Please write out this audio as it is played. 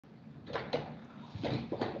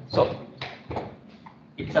So,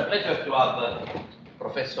 it's a pleasure to have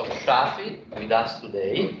Professor Shafi with us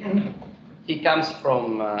today. He comes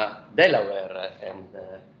from Delaware, and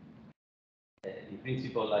in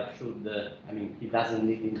principle, he doesn't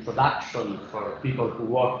need introduction for people who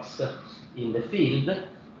works in the field,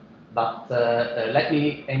 but let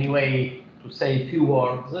me anyway to say a few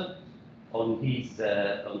words on his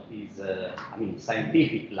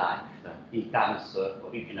scientific life. He comes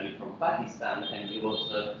originally from Pakistan, and he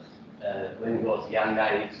was when he was young,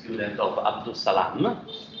 a student of Abdul Salam,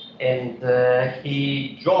 and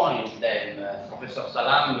he joined then Professor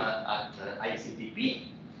Salam at ICTP,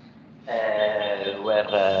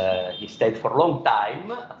 where he stayed for a long time,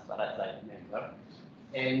 as far as I remember.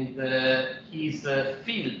 And his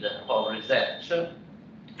field of research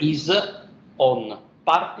is on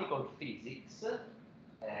particle physics,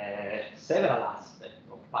 several aspects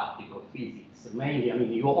of particle physics.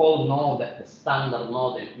 Mainly, you all know that the standard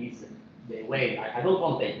model is the way. I don't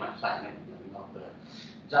want to take much time,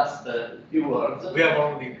 just a few words. We have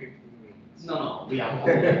only 15 minutes. No, we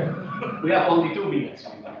have only 2 minutes.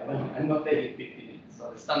 I'm not taking 50 minutes.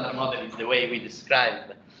 So the standard model is the way we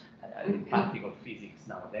describe particle physics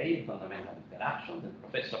nowadays, fundamental interactions, and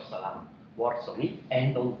Professor Salam works on it,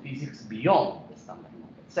 and on physics beyond the standard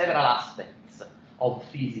model. Several aspects of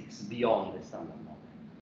physics beyond the standard model.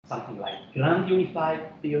 Something like grand unified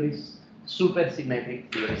theories,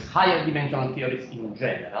 supersymmetric theories, higher dimensional theories in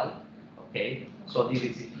general. Okay, so this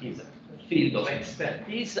is his field of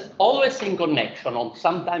expertise, always in connection, or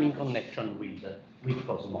sometime in connection with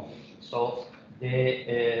cosmology. So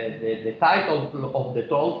the title of the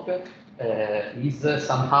talk is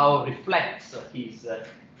somehow reflects his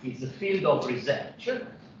field of research.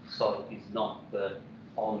 So it is not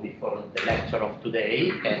only for the lecture of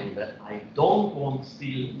today, and I don't want to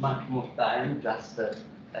steal much more time, just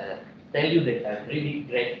tell you that I have really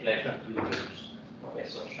great pleasure to introduce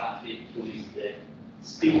Professor Shafi, who is the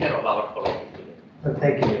speaker of our colloquium today. Well,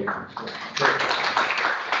 thank you very much.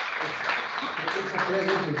 It's a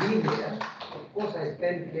pleasure to be here. Of course, I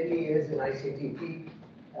spent many years in ICTP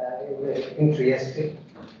in Trieste.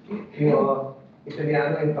 Io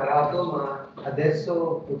italiano ho imparato, ma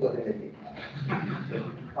adesso tutto deve.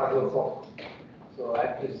 Parlo poco. So I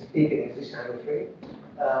have to speak in English, I'm afraid.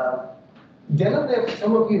 Delaware, for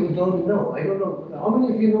some of you who don't know, I don't know, how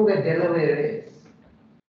many of you know where Delaware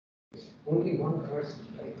is? Only one person,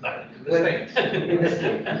 right? In the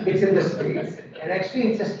States. It's in the States. And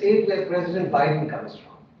actually, it's a state where President Biden comes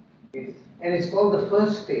from. And it's called the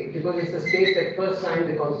first state because it's the state that first signed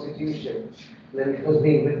the Constitution when it was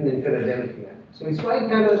being written in Philadelphia. So it's right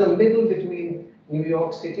kind of in the middle between New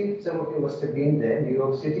York City, some of you must have been there, New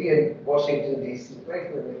York City, and Washington, D.C., right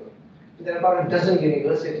in the middle. There are about a dozen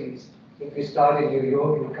universities. If you start in New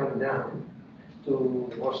York, you come down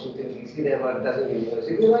to Washington, D.C., there are about a dozen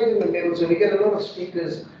universities. We're right in the middle, so we get a lot of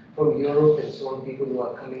speakers from Europe and so on, people who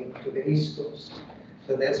are coming to the East Coast.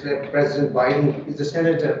 So that's where President Biden is the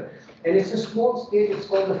senator. And it's a small state, it's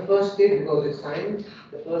called the first state because it's signed.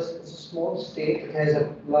 It's a small state, it has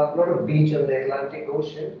a lot of beach on the Atlantic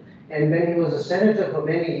Ocean. And when he was a senator for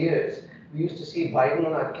many years, we used to see Biden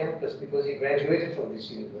on our campus because he graduated from this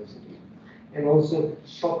university. And also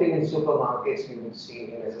shopping in supermarkets, you would see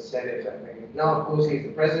him as a senator. Now, of course, he's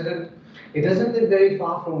the president. He doesn't live very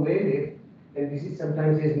far from where we live. And we see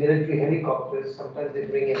sometimes his military helicopters, sometimes they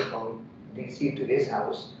bring him from DC to his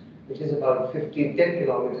house, which is about 10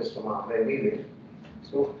 kilometers from where we live.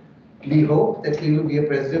 So we hope that he will be a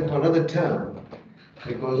president for another term,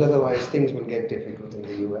 because otherwise things will get difficult in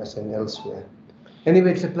the US and elsewhere.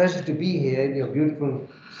 Anyway, it's a pleasure to be here in your beautiful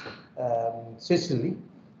Sicily.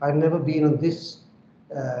 I've never been on this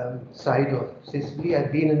side of Sicily.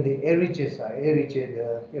 I've been in the Erice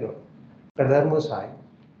side, Palermo side,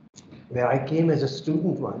 where I came as a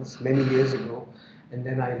student once, many years ago, and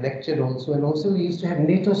then I lectured also. And also we used to have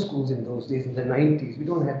NATO schools in those days, in the 90s. We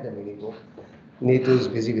don't have them anymore. NATO is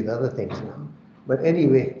busy with other things now. But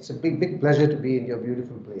anyway, it's a big pleasure to be in your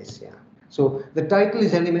beautiful place, yeah. So the title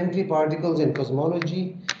is Elementary Particles in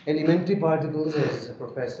Cosmology. Elementary particles, as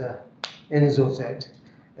Professor Ensue said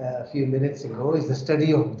a few minutes ago, is the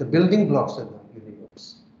study of the building blocks of the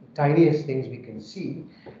universe, the tiniest things we can see.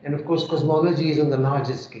 And of course, cosmology is on the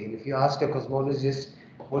largest scale. If you ask a cosmologist,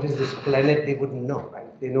 what is this planet, they wouldn't know,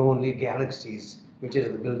 right? They know only galaxies, which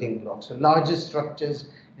is the building blocks. So largest structures,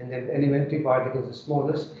 and then elementary particles the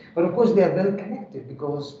smallest. But of course, they are well connected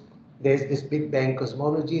because there's this Big Bang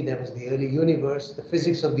cosmology, there was the early universe. The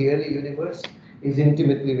physics of the early universe is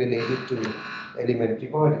intimately related to elementary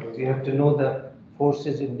particles. You have to know the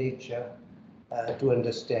forces in nature to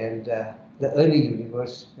understand the early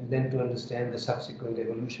universe and then to understand the subsequent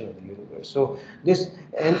evolution of the universe. So this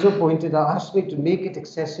Enzo asked me to make it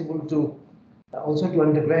accessible to also to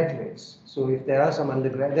undergraduates. So if there are some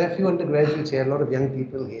there are a few undergraduates here, a lot of young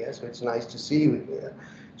people here, so it's nice to see you here.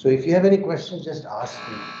 So if you have any questions, just ask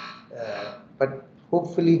me. But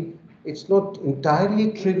hopefully it's not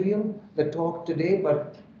entirely trivial, the talk today,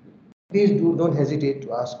 but please don't hesitate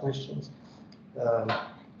to ask questions.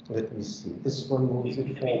 Let me see. This one moves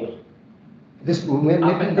it forward. This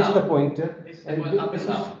maybe this the pointer.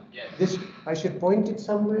 This I should point it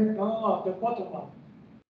somewhere. No, the bottom one.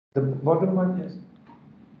 The bottom one. Yes.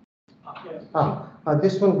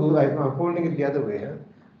 This one goes. I'm holding it the other way. Huh?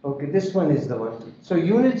 Okay, this one is the one. So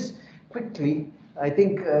units quickly. I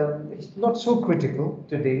think it's not so critical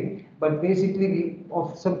today, but basically,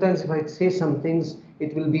 sometimes if I say some things,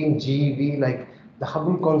 it will be in GeV, like the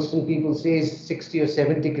Hubble constant people say is 60 or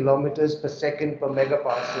 70 kilometers per second per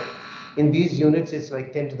megaparsec. In these units, it's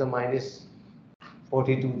like 10 to the minus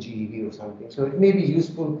 42 GeV or something. So it may be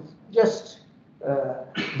useful. Just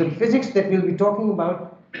the physics that we'll be talking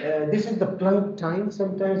about, this is the Planck time,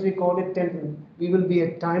 sometimes we call it 10. We will be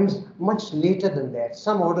at times much later than that,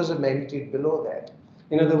 some orders of magnitude below that.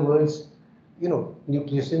 In other words,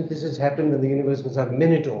 nucleosynthesis happened when the universe was a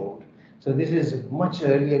minute old. So this is much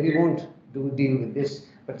earlier. We won't deal with this,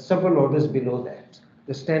 but several orders below that.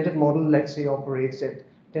 The standard model, let's say, operates at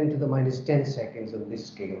 10 to the minus 10 seconds on this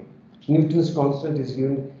scale. Newton's constant is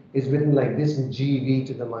written like this in GeV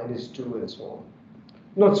to the minus 2 and so on.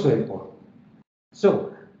 Not so important.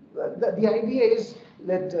 So the idea is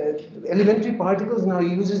that elementary particles now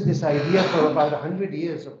uses this idea for about 100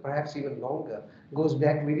 years or perhaps even longer. Goes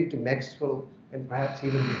back really to Maxwell and perhaps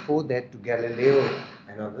even before that to Galileo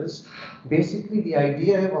and others. Basically the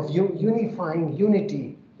idea of unifying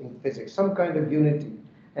unity in physics, some kind of unity.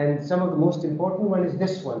 And some of the most important one is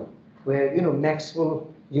this one, where Maxwell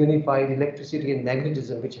unified electricity and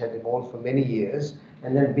magnetism, which had evolved for many years,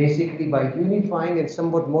 and then basically by unifying and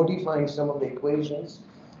somewhat modifying some of the equations,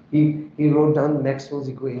 he wrote down Maxwell's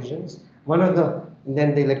equations.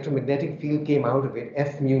 Then the electromagnetic field came out of it,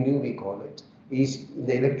 F mu nu we call it, is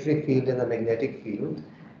the electric field and the magnetic field.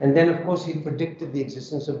 And then of course he predicted the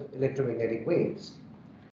existence of electromagnetic waves.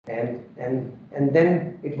 And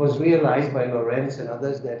then it was realized by Lorentz and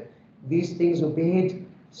others that these things obeyed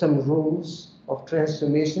some rules of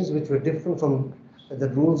transformations which were different from the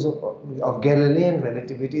rules of Galilean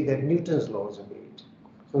relativity that Newton's laws obeyed.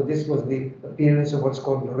 So this was the appearance of what's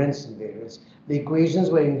called Lorentz invariance. The equations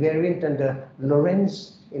were invariant under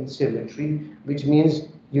Lorentz in symmetry, which means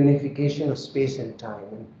unification of space and time.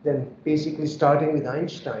 And then basically starting with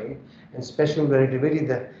Einstein and special relativity,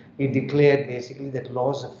 he declared basically that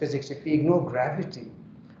laws of physics, if we ignore gravity,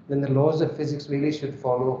 then the laws of physics really should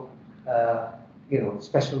follow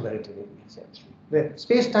special relativity, essentially. Where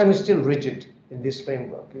space-time is still rigid in this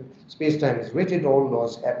framework. Space-time is rigid, all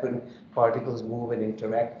laws happen, particles move and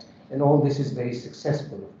interact, and all this is very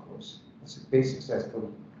successful, of course. It's a very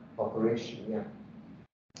successful operation, yeah.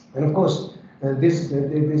 And of course, this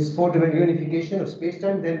four-dimensional unification of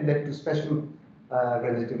space-time then led to special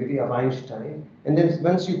relativity of Einstein. And then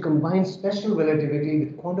once you combine special relativity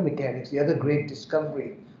with quantum mechanics, the other great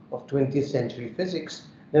discovery of 20th century physics,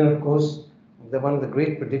 then of course, one of the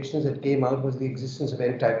great predictions that came out was the existence of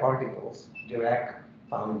antiparticles. Dirac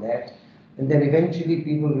found that. And then eventually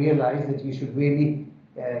people realized that you should really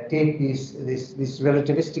take this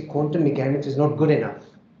relativistic quantum mechanics is not good enough.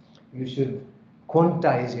 You should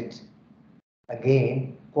quantize it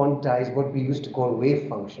again, quantize what we used to call wave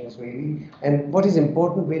functions, really. And what is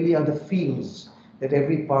important really are the fields that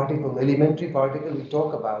every particle, elementary particle we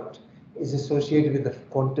talk about, is associated with the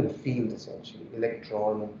quantum field, essentially.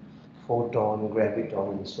 Electron, photon,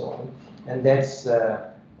 graviton, and so on. And that's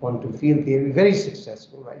quantum field theory, very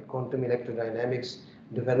successful, right? Quantum electrodynamics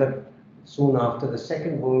developed soon after the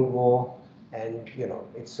Second World War, and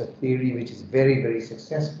it's a theory which is very, very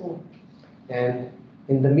successful. And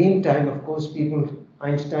in the meantime, of course,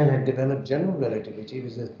 Einstein had developed general relativity,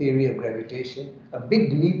 which is a theory of gravitation, a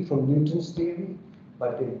big leap from Newton's theory,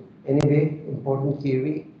 but anyway, important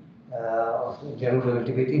theory of general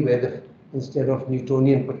relativity, where instead of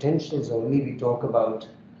Newtonian potentials only, we talk about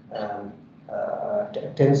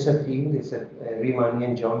tensor field. It's a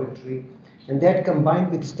Riemannian geometry. And that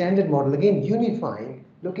combined with standard model, again unifying,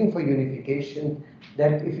 looking for unification,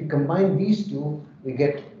 that if you combine these two, we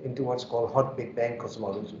get into what's called hot Big Bang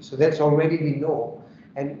cosmology. So that's already we know.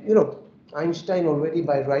 And Einstein already,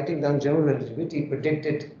 by writing down general relativity,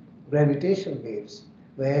 predicted gravitational waves,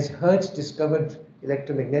 whereas Hertz discovered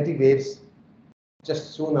electromagnetic waves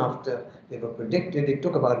just soon after they were predicted. It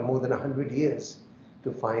took about more than 100 years.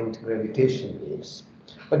 to find gravitational waves.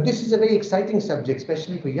 But this is a very exciting subject,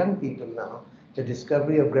 especially for young people now. The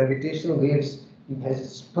discovery of gravitational waves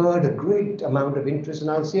has spurred a great amount of interest,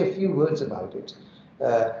 and I'll say a few words about it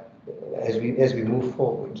as we move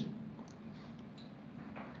forward.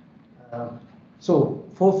 So,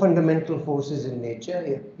 four fundamental forces in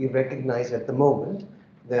nature you recognize at the moment.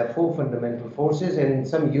 There are four fundamental forces, and in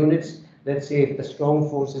some units, let's say if the strong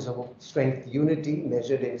force is of strength unity,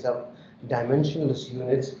 measured in some dimensionless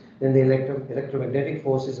units, then the electromagnetic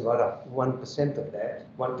force is about 1% of that,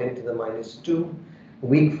 1 10 to the minus 2.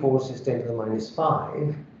 Weak force is 10 to the minus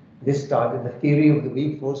 5. This started, the theory of the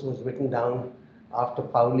weak force was written down after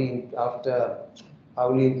Pauli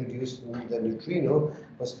introduced the neutrino,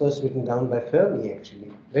 was first written down by Fermi,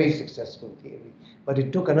 actually. Very successful theory. But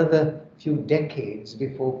it took another few decades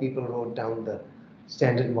before people wrote down the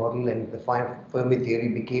standard model, and the Fermi theory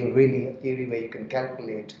became really a theory where you can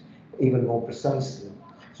calculate even more precisely.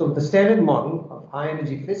 So the standard model of high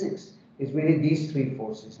energy physics is really these three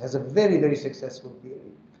forces. Has a very, very successful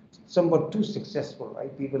theory. Somewhat too successful,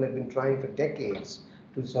 right? People have been trying for decades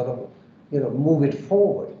to sort of, move it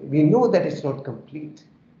forward. We know that it's not complete.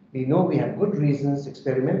 We know we have good reasons,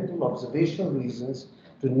 experimental, observational reasons,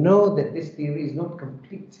 to know that this theory is not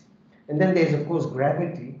complete. And then there's, of course,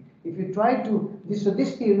 gravity. If you try to, so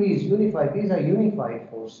this theory is unified. These are unified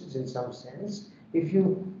forces in some sense. If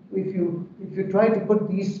you try to put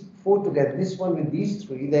these four together, this one with these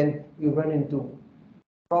three, then you run into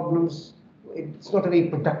problems. It's not a very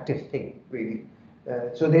productive thing, really.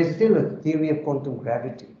 So there's still a theory of quantum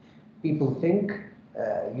gravity. People think,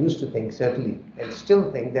 used to think certainly, and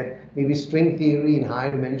still think that maybe string theory in higher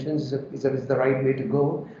dimensions is the right way to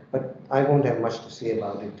go, but I won't have much to say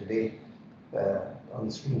about it today on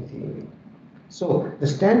string theory. So the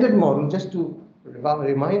standard model, just to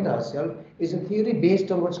remind ourselves, is a theory based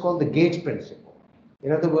on what's called the gauge principle.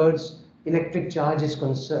 In other words, electric charge is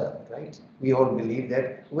conserved, right? We all believe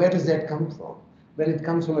that. Where does that come from? Well, it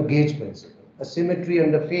comes from a gauge principle, a symmetry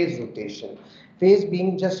under phase rotation. Phase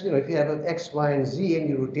being just, if you have an x, y, and z and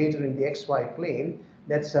you rotate it in the xy plane,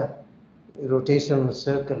 that's a rotational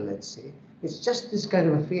circle, let's say. It's just this kind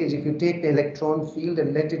of a phase. If you take the electron field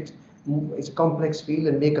and let it move, it's a complex field,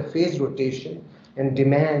 and make a phase rotation and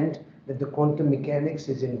demand that the quantum mechanics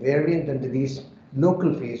is invariant under these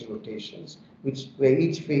local phase rotations, where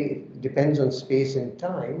each phase depends on space and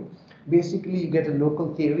time, basically you get a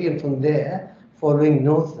local theory, and from there, following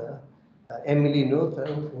Noether, Emily Noether,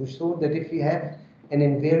 who showed that if you have an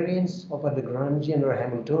invariance of a Lagrangian or a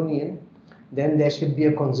Hamiltonian, then there should be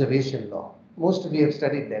a conservation law. Most of you have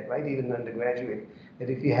studied that, right, even undergraduate, that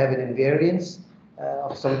if you have an invariance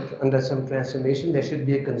under some transformation, there should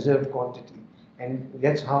be a conserved quantity. And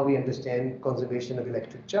that's how we understand conservation of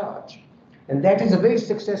electric charge. And that is a very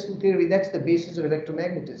successful theory. That's the basis of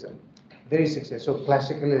electromagnetism. Very successful. So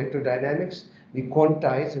classical electrodynamics, we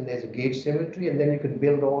quantize, and there's a gauge symmetry, and then you can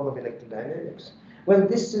build all of electrodynamics. Well,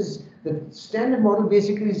 this is the standard model.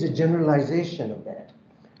 Basically is a generalization of that,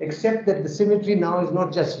 except that the symmetry now is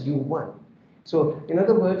not just U1. So in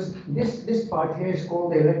other words, this part here is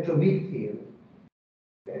called the electroweak theory.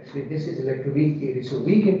 Actually, this is electroweak theory. So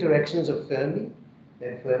weak interactions of Fermi,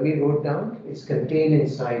 that Fermi wrote down, is contained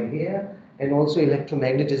inside here, and also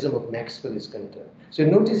electromagnetism of Maxwell is contained. So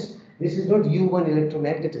notice, this is not U1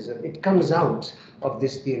 electromagnetism. It comes out of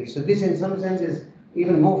this theory. So this, in some sense, is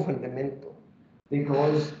even more fundamental,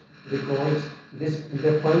 because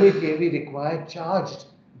the Fermi theory required charged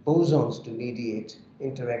bosons to mediate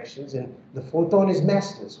interactions, and the photon is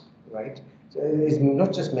massless, right? So it is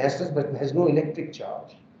not just massless, but has no electric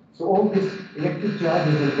charge. So all this electric charge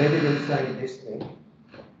is embedded inside this thing.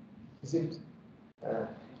 Is it?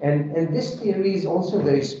 And this theory is also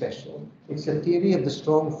very special. It's a theory of the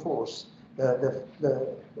strong force.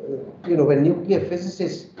 When nuclear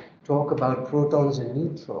physicists talk about protons and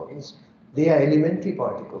neutrons, they are elementary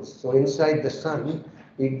particles. So inside the sun,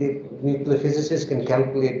 the nuclear physicists can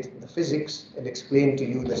calculate the physics and explain to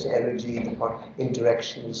you this energy, the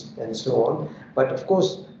interactions, and so on. But of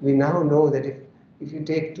course, we now know that if you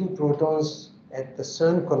take two protons at the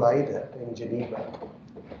CERN collider in Geneva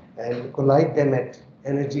and collide them at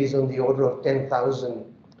energies on the order of 10,000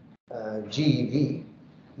 GeV,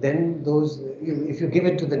 then if you give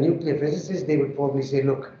it to the nuclear physicists, they would probably say,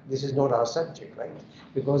 look, this is not our subject, right?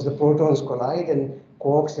 Because the protons collide and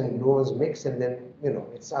quarks and gluons mix, and then,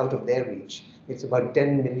 it's out of their reach. It's about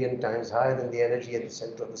 10 million times higher than the energy at the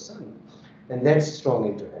center of the sun. And that's strong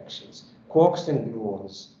interactions. Quarks and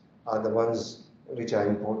gluons are the ones which are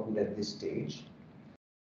important at this stage.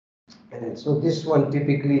 And so this one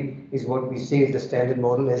typically is what we say is the standard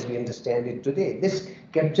model as we understand it today. This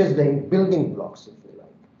captures the building blocks, if you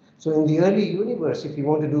So in the early universe, if you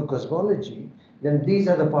want to do cosmology, then these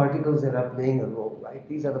are the particles that are playing a role, right?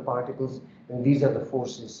 These are the particles and these are the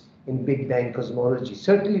forces in Big Bang cosmology.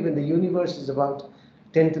 Certainly when the universe is about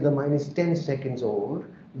 10 to the minus 10 seconds old,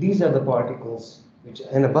 these are the particles which,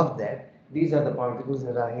 and above that, these are the particles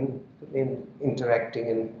that are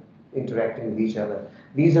interacting with each other.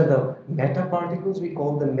 These are the matter particles, we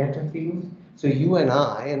call them matter fields. So you and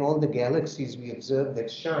I and all the galaxies we observe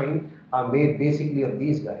that shine are made basically of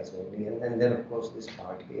these guys only, and then of course this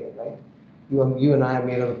part here, right? You and I are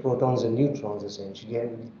made out of protons and neutrons essentially,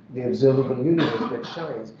 and the observable universe that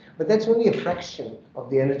shines. But that's only a fraction of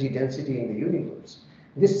the energy density in the universe.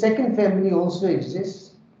 This second family also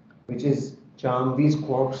exists, which is charm, these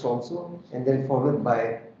quarks also, and then followed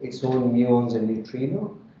by its own muons and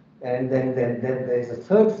neutrino. And then there's a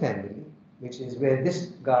third family, which is where this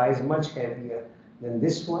guy is much heavier than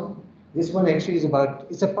this one. This one actually is about,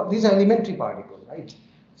 these are elementary particles, right?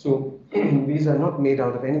 So these are not made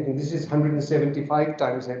out of anything. This is 175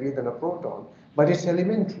 times heavier than a proton, but it's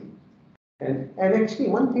elementary. And actually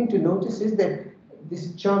one thing to notice is that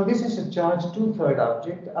this is a charged two-third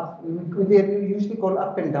object. They usually call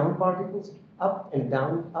up and down particles, up and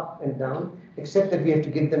down, except that we have to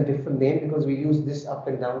give them different names because we use this up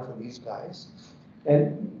and down for these guys.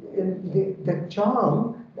 And the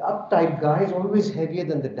charm, the up-type guy is always heavier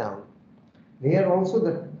than the down. There also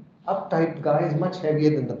the up-type guy is much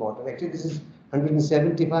heavier than the bottom. Actually, this is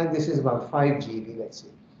 175, this is about 5 GeV, let's say,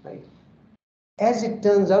 right? As it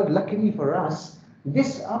turns out, luckily for us,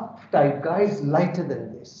 this up-type guy is lighter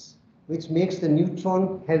than this, which makes the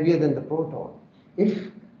neutron heavier than the proton.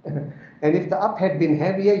 And if the up had been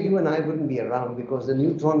heavier, you and I wouldn't be around because the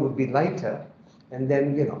neutron would be lighter, and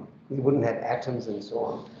then, we wouldn't have atoms and so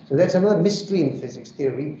on. So that's another mystery in physics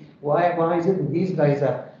theory. Why is it that these guys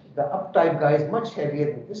are, the up-type guy is much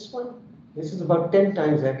heavier than this one? This is about 10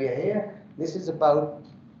 times heavier here. This is about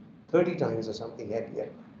 30 times or something heavier,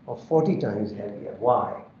 or 40 times heavier.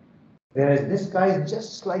 Why? Whereas this guy is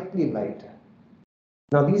just slightly lighter.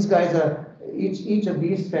 Now these guys are, each of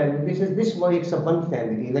these families, this makes up one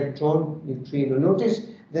family, electron, neutrino. Notice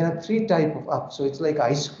there are 3 types of up, so it's like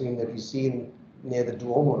ice cream that we see near the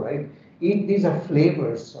Duomo, right? These are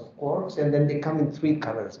flavors of quarks, and then they come in 3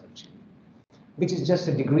 colors actually, which is just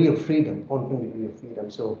a degree of freedom, quantum degree of freedom.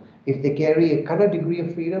 So if they carry a color degree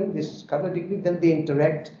of freedom, this color degree, then they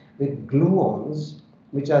interact with gluons,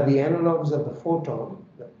 which are the analogs of the photon,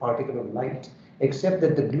 the particle of light, except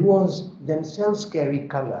that the gluons themselves carry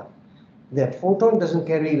color. The photon doesn't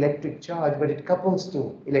carry electric charge, but it couples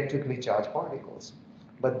to electrically charged particles.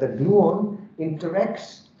 But the gluon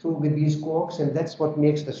interacts with these quarks, and that's what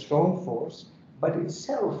makes the strong force. But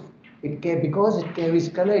itself, because it carries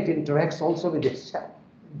color, it interacts also with itself.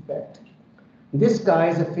 In fact, this guy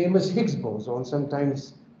is a famous Higgs boson,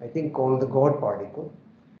 sometimes I think called the God particle.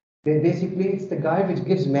 Basically, it's the guy which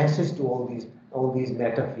gives masses to all these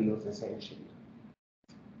matter fields, essentially.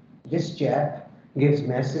 This chap gives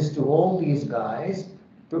masses to all these guys,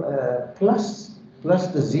 plus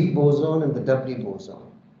the Z boson and the W boson.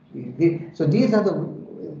 So these are the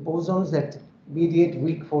bosons that mediate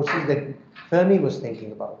weak forces that Fermi was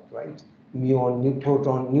thinking about, right? Muon,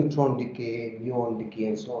 proton, neutron decay, muon decay,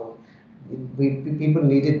 and so on. People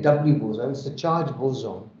needed W boson. It's a charged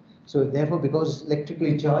boson. So therefore, because it's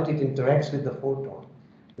electrically charged, it interacts with the photon.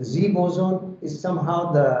 The Z boson is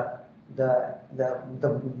somehow the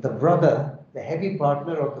brother, the heavy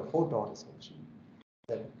partner of the photon, essentially.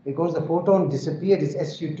 Because the photon disappeared, it's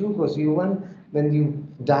SU2 because U1. When you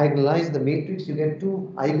diagonalize the matrix, you get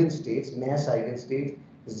 2 eigenstates, mass eigenstates,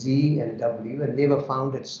 Z and W, and they were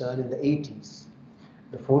found at CERN in the 80s.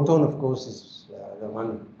 The photon, of course, is the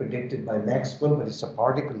one predicted by Maxwell, but it's a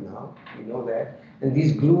particle now, you know that. And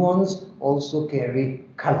these gluons also carry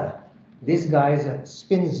color. These guys are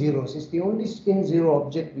spin zeros. It's the only spin zero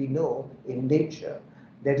object we know in nature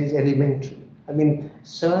that is elementary. I mean,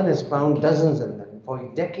 CERN has found dozens of them. For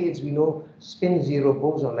decades, we know spin zero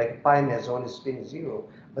boson, like pi meson is spin zero,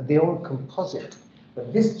 but they're all composite.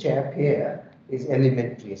 But this chap here is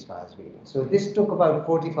elementary as far as we know. So this took about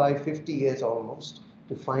 45, 50 years almost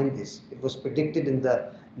to find this. It was predicted in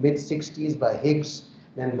the mid-60s by Higgs,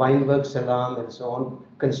 then Weinberg, Salam, and so on,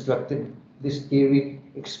 constructed this theory,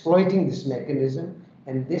 exploiting this mechanism,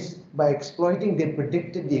 and by exploiting, they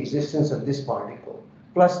predicted the existence of this particle,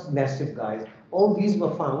 plus massive guys. All these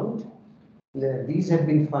were found. These have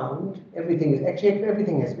been found. Everything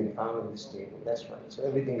has been found in this table. That's right. So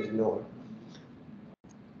everything is known.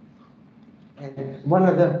 And one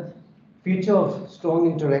other feature of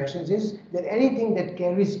strong interactions is that anything that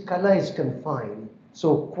carries color is confined.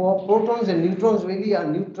 So protons and neutrons really are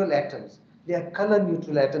neutral atoms. They are color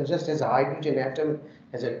neutral atoms, just as a hydrogen atom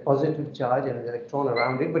has a positive charge and an electron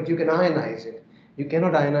around it, but you can ionize it. You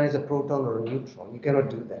cannot ionize a proton or a neutron. You cannot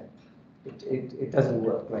do that. It doesn't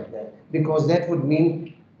work like that, because that would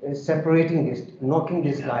mean separating this, knocking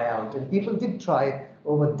this guy out. And people did try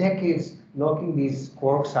over decades knocking these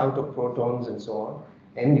quarks out of protons and so on,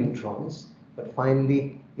 and neutrons, but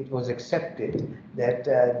finally it was accepted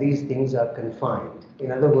that these things are confined.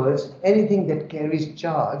 In other words, anything that carries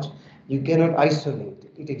charge, you cannot isolate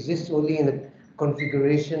it. It exists only in a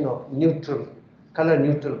configuration of neutral, color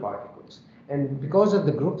neutral particles. And because of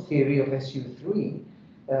the group theory of SU3,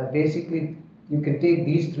 basically you can take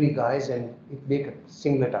these three guys and make a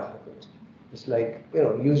singlet out of it. It's like,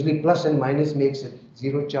 usually plus and minus makes it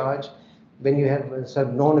zero charge. When you have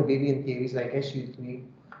some non-abelian theories like SU3,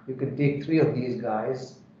 you can take three of these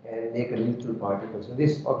guys and make a neutral particle. So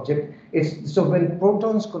this object, so when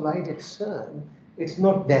protons collide at CERN, it's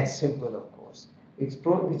not that simple, of course. It's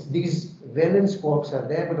these valence quarks are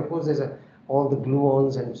there, but of course there's all the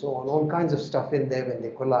gluons and so on, all kinds of stuff in there when they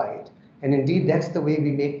collide. And indeed, that's the way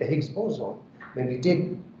we make the Higgs boson. When we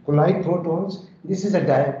collide protons, this is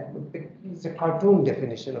it's a cartoon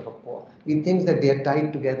definition of a quark. We think that they are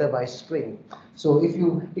tied together by string. So if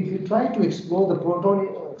you try to explore the proton,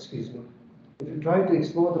 if you try to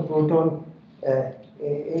explore the proton,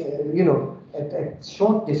 at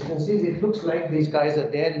short distances, it looks like these guys are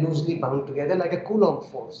there loosely bound together like a Coulomb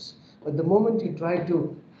force. But the moment you try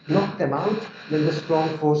to knock them out, then the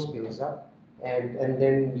strong force builds up. And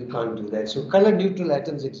then you can't do that. So color neutral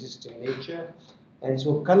atoms exist in nature. And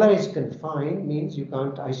so color is confined, means you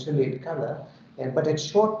can't isolate color. But at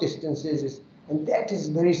short distances, and that is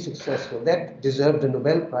very successful. That deserved a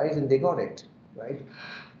Nobel Prize, and they got it, right?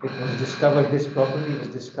 It was discovered, this property was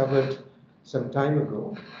discovered some time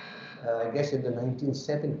ago, I guess in the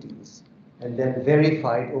 1970s, and then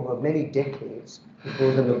verified over many decades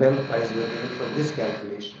before the Nobel Prize was given for this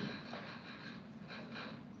calculation.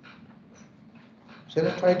 Shall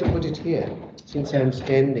I try to put it here? Since I'm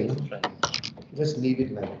standing, just leave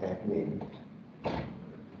it like that, maybe.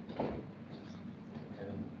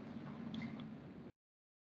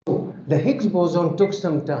 So the Higgs boson took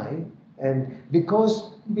some time, and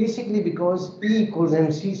basically because E equals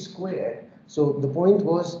mc squared. So the point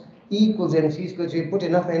was E equals mc squared. So you put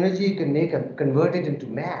enough energy, you can convert it into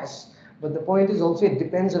mass. But the point is also it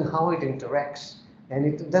depends on how it interacts. And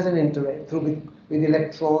it doesn't interact with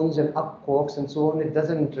electrons and up quarks and so on. It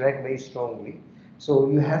doesn't interact very strongly. So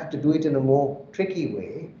you have to do it in a more tricky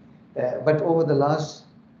way. But over the last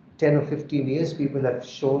 10 or 15 years, people have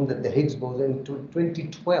shown that the Higgs boson, in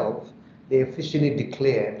 2012, they officially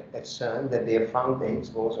declared at CERN that they have found the Higgs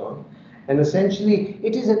boson. And essentially,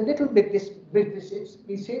 it is a little bit,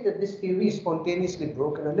 we say that this theory is spontaneously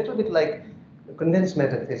broken, a little bit like condensed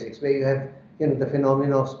matter physics, where you have the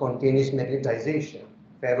phenomena of spontaneous magnetization,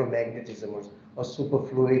 ferromagnetism, or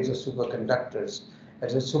superfluids or superconductors.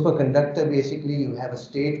 As a superconductor, basically, you have a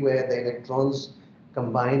state where the electrons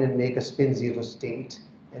combine and make a spin zero state,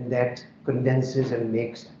 and that condenses and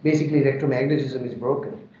makes, basically electromagnetism is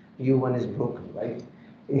broken. U1 is broken, right?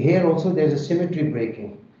 Here also there's a symmetry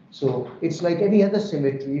breaking. So it's like any other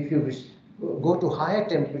symmetry. If you go to higher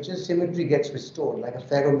temperatures, symmetry gets restored, like a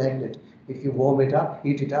ferromagnet. If you warm it up,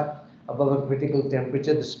 heat it up above a critical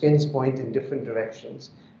temperature, the spins point in different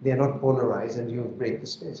directions. They are not polarized, and you break the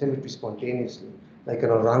symmetry spontaneously. Like on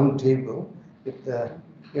a round table, if the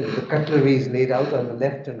cutlery is laid out on the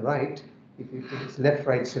left and right, if it's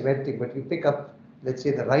left-right symmetric, but you pick up, let's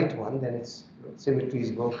say, the right one, then symmetry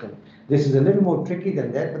is broken. This is a little more tricky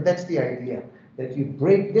than that, but that's the idea, that you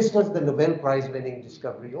break. This was the Nobel Prize winning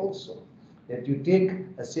discovery also, that you take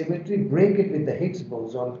a symmetry, break it with the Higgs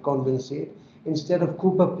boson, condensate. Instead of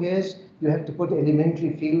Cooper pairs, you have to put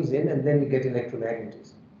elementary fields in, and then you get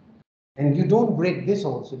electromagnetism. And you don't break this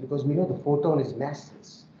also, because we know the photon is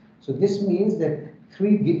massless. So this means that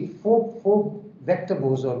four vector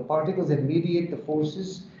boson particles that mediate the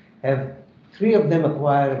forces have, three of them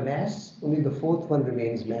acquire a mass, only the fourth one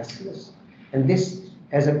remains massless. And this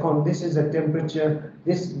has this is a temperature,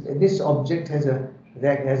 this object has a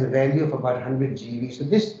value of about 100 GeV. So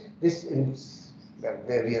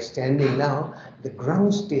where we are standing now, the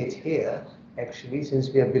ground state here, actually, since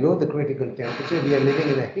we are below the critical temperature, we are living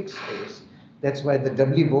in a Higgs space. That's why the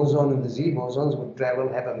W boson and the Z bosons would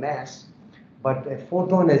have a mass. But a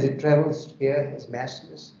photon, as it travels here, is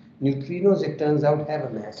massless. Neutrinos, it turns out, have a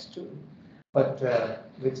mass too. But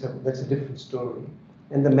that's a different story.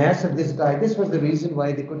 And the mass of this guy, this was the reason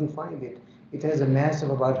why they couldn't find it. It has a mass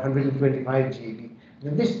of about 125 GeV.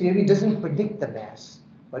 Now, this theory doesn't predict the mass,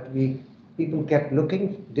 but people kept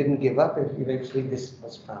looking, didn't give up, and eventually this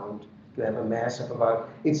was found. to have a mass of about,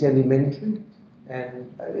 it's elementary,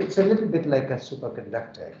 and it's a little bit like a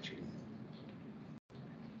superconductor actually.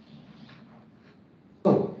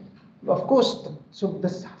 So, of course,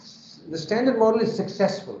 the standard model is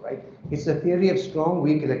successful, right? It's a theory of strong,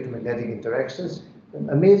 weak electromagnetic interactions,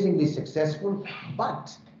 amazingly successful,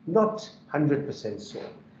 but not 100% so.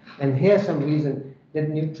 And here's some reason that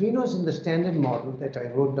neutrinos in the standard model that I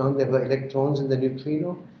wrote down, there were electrons in the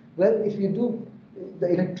neutrino. Well, if you do,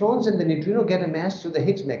 the electrons in the neutrino get a mass through the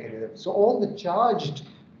Higgs mechanism. So all the charged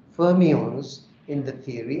fermions in the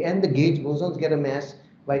theory and the gauge bosons get a mass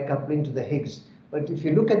by coupling to the Higgs. But if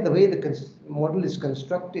you look at the way the model is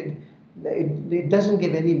constructed, it doesn't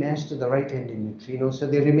give any mass to the right-handed neutrino, so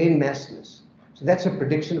they remain massless. So that's a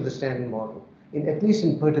prediction of the standard model. At least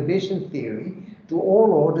in perturbation theory, to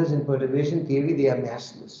all orders in perturbation theory, they are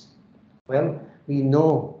massless. Well, we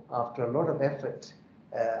know after a lot of effort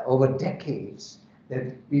over decades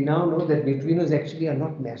that we now know that neutrinos actually are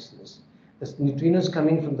not massless. The neutrinos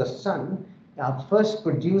coming from the sun are first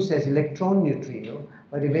produced as electron neutrino,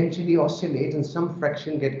 but eventually oscillate and some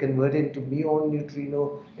fraction get converted into muon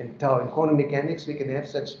neutrino and tau. In quantum mechanics, we can have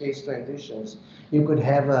such phase transitions. You could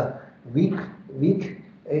have a weak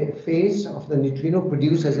phase of the neutrino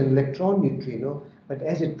produced as an electron neutrino, but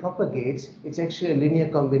as it propagates, it's actually a linear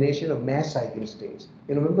combination of mass eigenstates.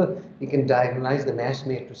 You remember, you can diagonalize the mass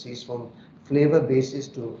matrices from flavor basis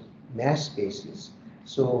to mass basis.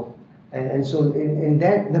 So, and so in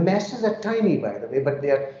that, the masses are tiny, by the way, but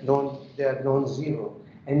they are non-zero.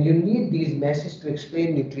 And you need these masses to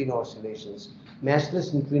explain neutrino oscillations.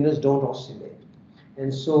 Massless neutrinos don't oscillate.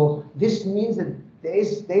 And so this means that there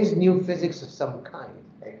is new physics of some kind,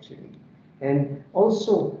 actually. And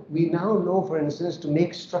also, we now know, for instance, to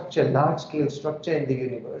make structure, large-scale structure in the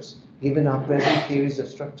universe, given our present theories of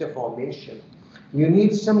structure formation, you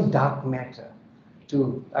need some dark matter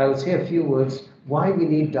to, I'll say a few words, why we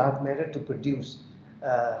need dark matter to produce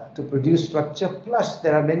structure, plus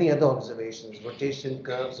there are many other observations, rotation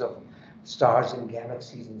curves of stars and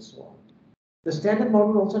galaxies and so on. The standard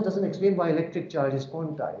model also doesn't explain why electric charge is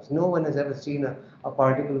quantized. No one has ever seen a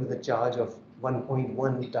particle with a charge of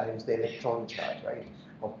 1.1 times the electron charge, right?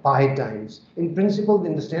 Or pi times. In principle,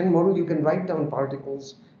 in the standard model, you can write down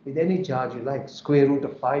particles with any charge you like, square root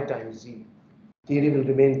of pi times z. Theory will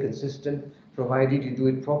remain consistent provided you do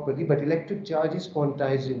it properly, but electric charge is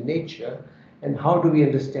quantized in nature, and how do we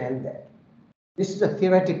understand that? This is a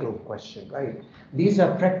theoretical question, right? These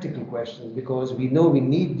are practical questions because we know we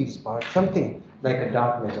need these parts, something like a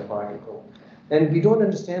dark matter particle. And we don't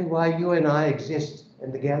understand why you and I exist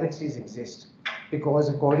and the galaxies exist, because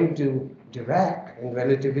according to Dirac and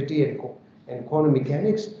relativity and quantum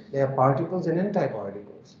mechanics, there are particles and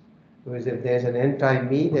antiparticles. Whereas if there's an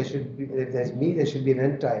anti-me, if there's me, there should be an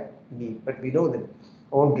anti-me. But we know that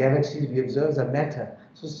all galaxies we observe are matter.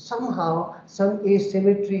 So somehow, some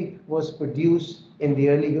asymmetry was produced in the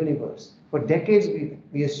early universe. For decades,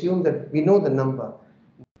 we assume that we know the number.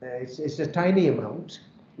 It's a tiny amount.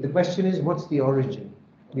 The question is, what's the origin?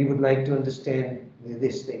 We would like to understand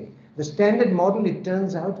this thing. The standard model, it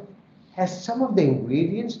turns out, has some of the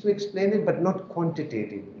ingredients to explain it, but not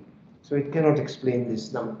quantitatively. So it cannot explain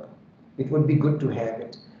this number. It would be good to have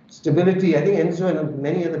it. Stability, I think Ensue and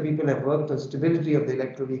many other people have worked on stability of the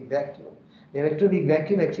electroweak vacuum. The electroweak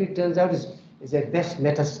vacuum actually turns out is at best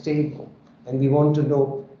metastable. And we want to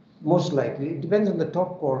know, most likely, it depends on the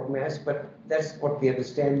top quark mass, but that's what the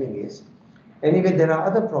understanding is. Anyway, there are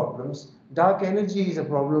other problems. Dark energy is a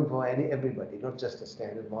problem for everybody, not just a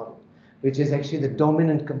standard model, which is actually the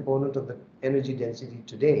dominant component of the energy density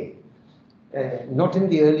today. Not in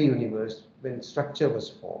the early universe, when structure was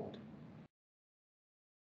formed.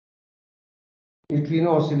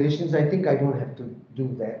 Neutrino oscillations, I think I don't have to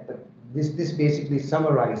do that, but this basically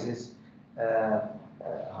summarizes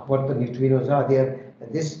what the neutrinos are.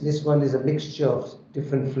 This one is a mixture of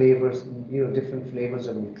different flavors, different flavors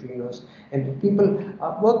of neutrinos. And people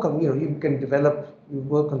work on, you can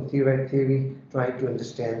work on theory, trying to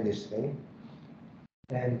understand this thing.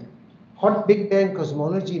 And hot Big Bang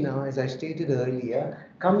cosmology now, as I stated earlier,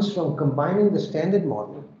 comes from combining the standard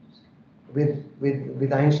model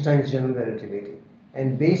with Einstein's general relativity.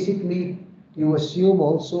 And basically, you assume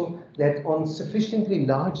also that on sufficiently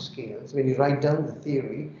large scales, when you write down the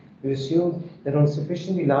theory, you assume that on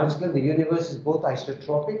sufficiently large scale, the universe is both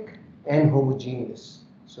isotropic and homogeneous.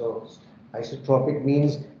 So isotropic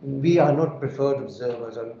means we are not preferred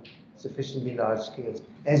observers on sufficiently large scales.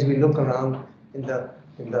 As we look around in the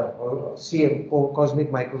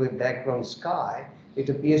cosmic microwave background sky, it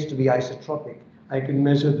appears to be isotropic. I can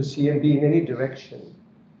measure the CMB in any direction,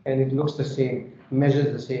 and it looks the same,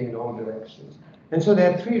 measures the same in all directions. And so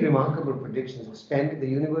there are three remarkable predictions. The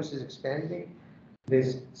universe is expanding,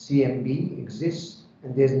 there's CMB exists,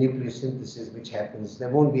 and there's nuclear synthesis which happens. There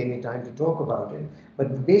won't be any time to talk about it,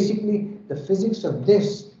 but basically the physics of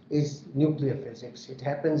this is nuclear physics. It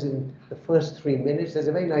happens in the first 3 minutes. There's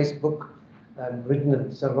a very nice book written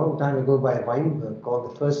a long time ago by Weinberg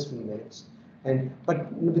called The First 3 Minutes.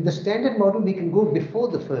 But with the standard model, we can go before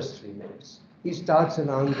the first 3 minutes. He starts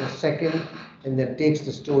around the second and then takes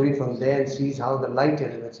the story from there and sees how the light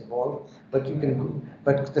elements evolve. But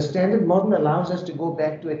the standard model allows us to go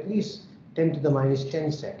back to at least 10 to the minus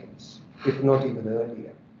 10 seconds, if not even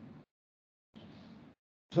earlier.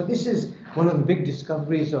 So this is one of the big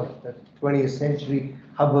discoveries of the 20th century.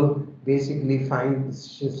 Hubble basically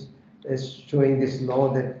finds as showing this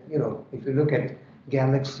law that, if you look at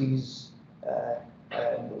galaxies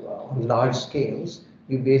on large scales,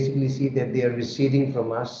 you basically see that they are receding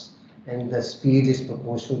from us and the speed is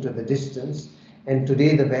proportional to the distance. And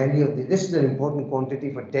today the value of this is an important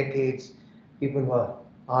quantity. For decades, people were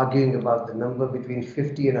arguing about the number between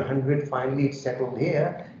 50 and 100. Finally, it's settled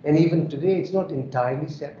here. And even today, it's not entirely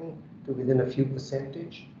settled to within a few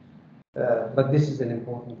percentage. But this is an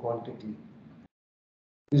important quantity.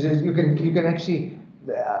 You can actually,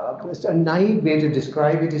 a naive way to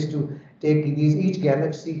describe it is to take each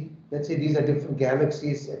galaxy, let's say these are different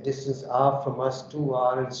galaxies at distance r from us,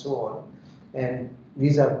 2r and so on. And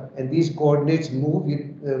these coordinates move,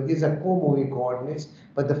 these are co-moving coordinates,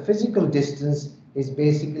 but the physical distance is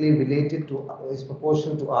basically is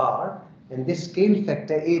proportional to r, and this scale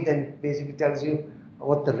factor a then basically tells you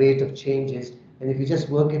what the rate of change is. And if you just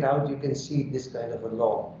work it out, you can see this kind of a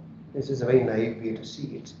law. This is a very naive way to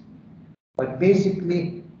see it. But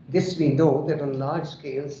basically, this we know that on large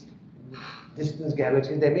scales, distant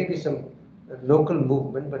galaxies, there may be some local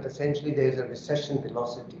movement, but essentially there is a recession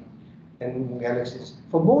velocity in galaxies.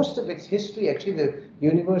 For most of its history, actually, the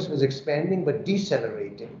universe was expanding but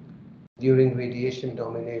decelerating during radiation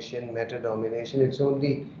domination, matter domination. It's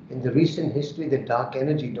only in the recent history that dark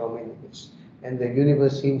energy dominates, and the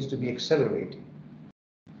universe seems to be accelerating.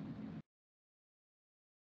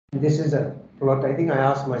 This is a plot. I think I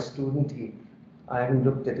asked my student, I haven't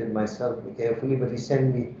looked at it myself carefully, but he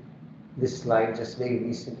sent me this slide just very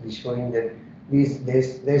recently showing that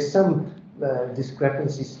there's some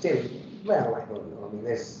discrepancy still. Well, I don't know. I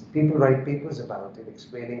mean, people write papers about it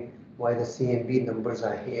explaining why the CMB numbers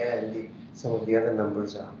are here and some of the other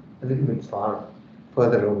numbers are a little bit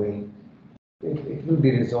further away. It will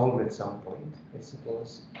be resolved at some point, I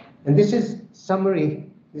suppose. And this is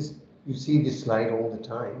summary. You see this slide all the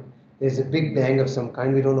time. There's a big bang of some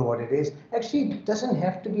kind. We don't know what it is. Actually, it doesn't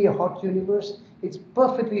have to be a hot universe. It's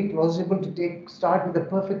perfectly plausible to start with a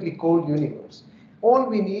perfectly cold universe. All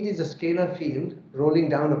we need is a scalar field rolling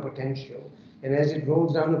down a potential. And as it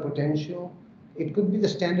rolls down a potential, it could be the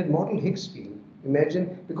standard model Higgs field.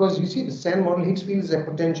 Imagine, because you see the standard model Higgs field is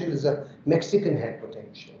a Mexican head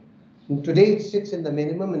potential. And today it sits in the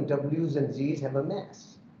minimum, and W's and Z's have a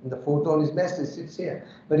mass. And the photon is mass, it sits here.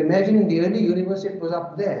 But imagine in the early universe it was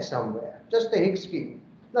up there somewhere, just the Higgs field,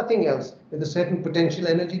 nothing else, with a certain potential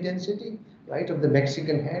energy density, right, of the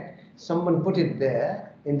Mexican head. Someone put it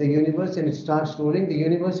there in the universe and it starts rolling, the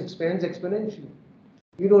universe expands exponentially.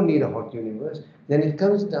 You don't need a hot universe. Then it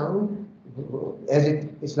comes down as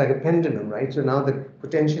it's like a pendulum, right? So now the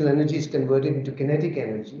potential energy is converted into kinetic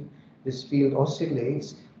energy. This field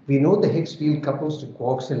oscillates. We know the Higgs field couples to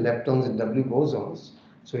quarks and leptons and W bosons.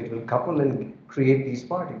 So it will couple and create these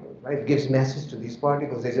particles, right? It gives masses to these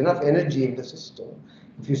particles. There's enough energy in the system.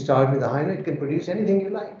 If you start with a high, it can produce anything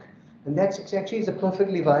you like. And that's actually is a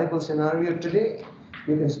perfectly viable scenario today.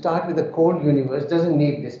 You can start with a cold universe, doesn't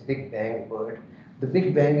need this Big Bang word. The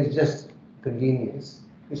Big Bang is just convenience.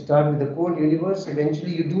 You start with a cold universe,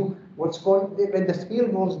 eventually you do what's called, when the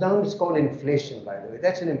field rolls down, it's called inflation, by the way.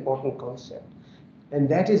 That's an important concept. And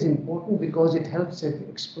that is important because it helps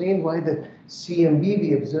explain why the CMB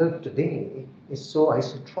we observe today is so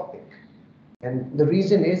isotropic. And the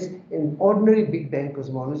reason is, in ordinary Big Bang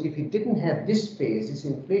cosmology, if you didn't have this phase, this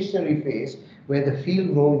inflationary phase, where the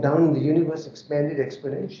field rolled down and the universe expanded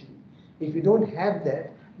exponentially, if you don't have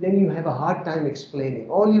that, then you have a hard time explaining.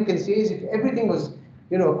 All you can say is if everything was,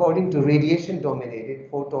 according to radiation dominated,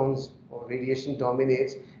 photons or radiation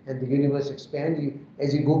dominates, and the universe expands,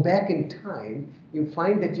 as you go back in time, you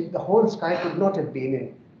find that the whole sky could not have been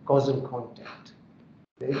in causal contact.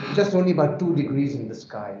 Just only about 2 degrees in the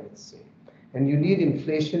sky, let's say. And you need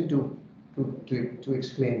inflation to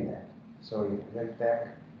explain that. Sorry, went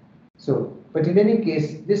back. So, but in any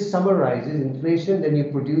case, this summarizes inflation, then you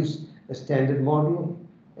produce a standard model,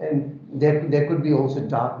 and there could be also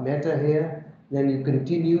dark matter here. then you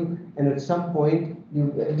continue, and at some point,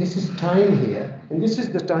 this is time here, and this is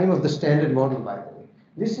the time of the standard model, by the way.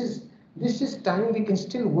 This is time we can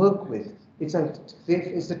still work with. It's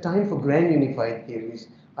the time for grand unified theories.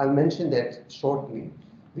 I'll mention that shortly.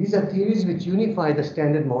 These are theories which unify the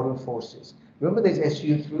standard model forces. Remember, there's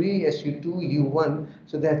SU3, SU2, U1,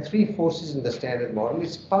 so there are three forces in the standard model.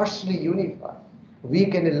 It's partially unified.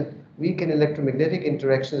 Weak and electromagnetic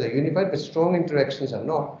interactions are unified, but strong interactions are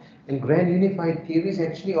not. And grand unified theories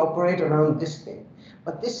actually operate around this thing.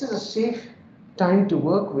 But this is a safe time to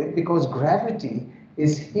work with because gravity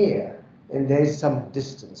is here and there is some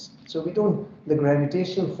distance. So the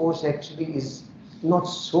gravitational force actually is not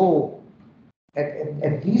so,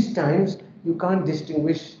 at these times, you can't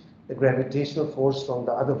distinguish the gravitational force from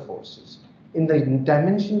the other forces. In the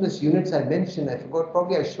dimensionless units I mentioned, I forgot,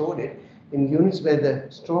 probably I showed it, in units where the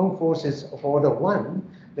strong force is of order 1,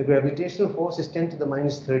 the gravitational force is 10 to the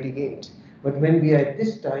minus 38. But when we are at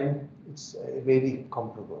this time, it's very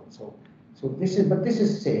comparable. So this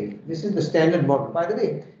is safe. This is the standard model. By the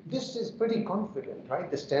way, this is pretty confident, right?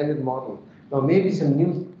 The standard model. Now maybe some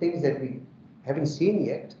new things that we haven't seen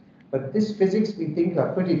yet, but this physics we think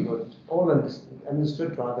are pretty good, all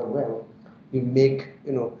understood rather well. You make,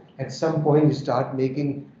 at some point you start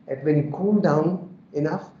making, when you cool down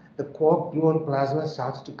enough, the quark gluon plasma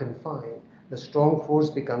starts to confine. The strong force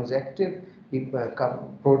becomes active,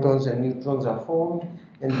 protons and neutrons are formed,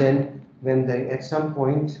 and then when they, at some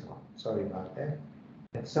point, sorry about that,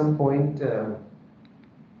 at some point,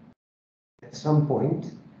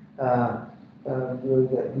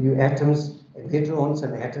 atoms, later on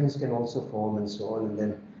some atoms can also form and so on, and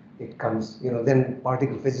then it comes, then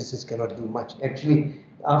particle physicists cannot do much. Actually,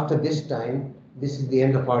 after this time, this is the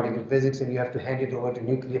end of particle physics, and you have to hand it over to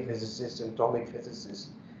nuclear physicists and atomic physicists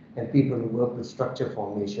and people who work with structure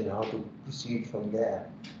formation, how to proceed from there.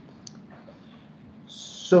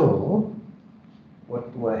 So,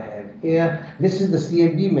 what do I have here? This is the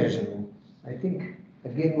CMB measurement. I think,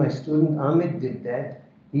 again, my student Amit did that.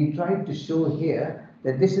 He tried to show here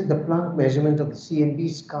that this is the Planck measurement of the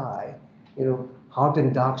CMB sky, hot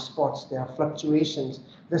and dark spots, there are fluctuations.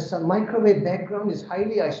 The microwave background is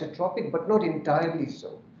highly isotropic, but not entirely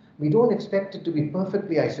so. We don't expect it to be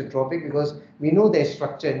perfectly isotropic because we know there's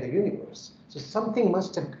structure in the universe. So something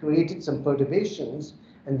must have created some perturbations,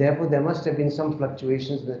 and therefore there must have been some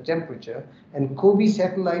fluctuations in the temperature. And Kobe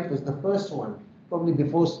satellite was the first one, probably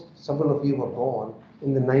before several of you were born,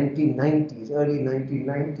 in the 1990s, early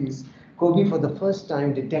 1990s. Kobe for the first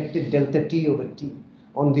time detected delta T over T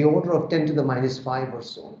on the order of 10 to the minus 5 or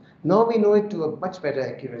so. Now we know it to a much better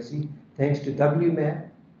accuracy thanks to WMAP,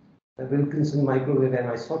 the Wilkinson microwave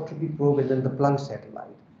anisotropy probe, and then the Planck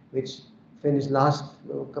satellite, which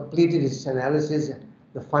completed its analysis,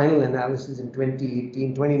 the final analysis in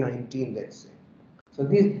 2019, let's say. So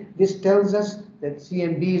this tells us that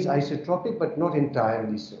CMB is isotropic, but not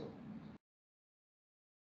entirely so.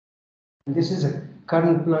 And this is a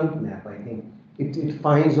current Planck map, I think. It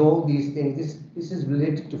finds all these things. This is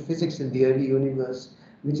related to physics in the early universe,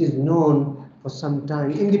 which is known for some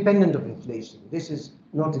time, independent of inflation. This is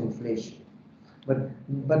not inflation. But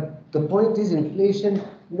the point is, inflation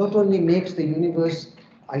not only makes the universe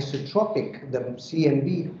isotropic, the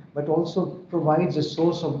CMB, but also provides a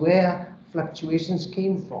source of where fluctuations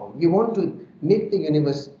came from. You want to make the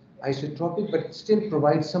universe isotropic, but still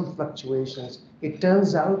provide some fluctuations. It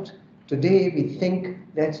turns out today we think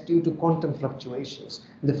that's due to quantum fluctuations.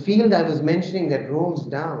 The field I was mentioning that rolls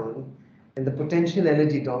down and the potential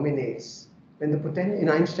energy dominates. When in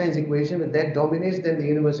Einstein's equation, when that dominates, then the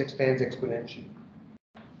universe expands exponentially.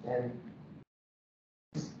 And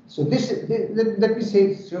so let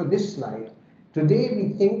me show this slide. Today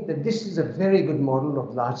we think that this is a very good model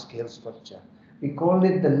of large-scale structure. We call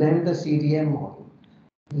it the lambda CDM model.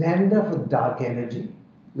 Lambda for dark energy,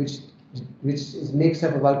 which makes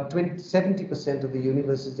up about 70% of the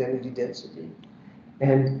universe's energy density,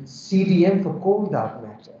 and CDM for cold dark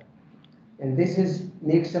matter. And this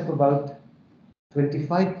makes up about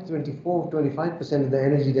 25% of the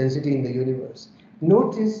energy density in the universe.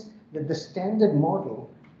 Notice that the standard model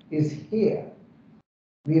is here.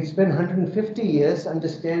 We have spent 150 years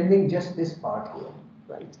understanding just this part here,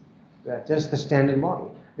 right? Just the standard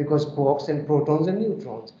model, because quarks and protons and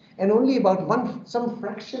neutrons. And only about some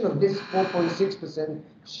fraction of this 4.6%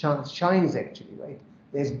 shines actually, right?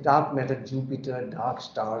 There's dark matter, Jupiter, dark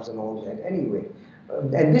stars and all that anyway.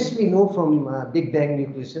 And this we know from Big Bang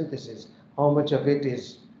nucleosynthesis, how much of it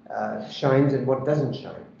shines and what doesn't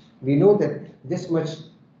shine. We know that this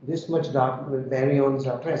much dark baryons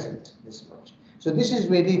are present, this much. So this is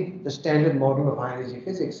really the standard model of high energy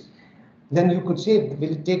physics. then you could say,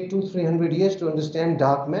 will it take 200-300 years to understand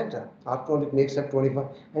dark matter? After all, it makes up 25.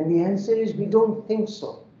 And the answer is we don't think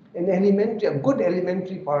so. A good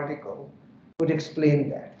elementary particle could explain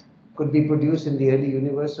that, could be produced in the early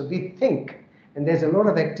universe. So we think, and there's a lot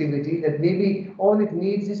of activity that maybe all it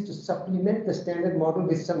needs is to supplement the standard model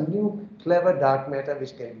with some new clever dark matter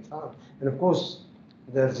which can be found. And of course,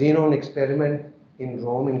 the xenon experiment in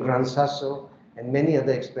Rome, in Gran Sasso, and many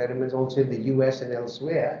other experiments also in the US and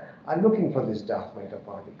elsewhere are looking for this dark matter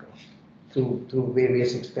particle through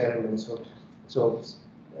various experiments. So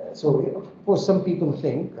of course some people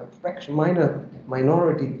think, a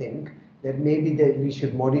minority think, that maybe that we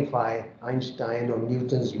should modify Einstein or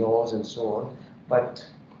Newton's laws and so on, but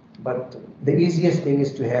the easiest thing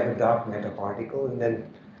is to have a dark matter particle, and then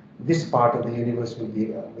this part of the universe will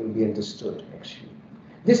be understood actually.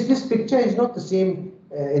 This picture is not the same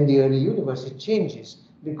in the early universe. It changes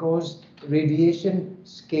because radiation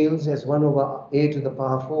scales as 1 over a to the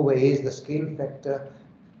power 4, where a is the scale factor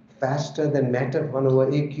faster than matter, 1 over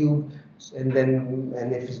a cubed, and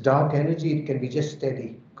if it's dark energy, it can be just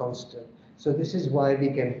steady, constant. So this is why we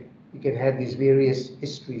can have these various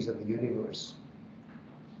histories of the universe.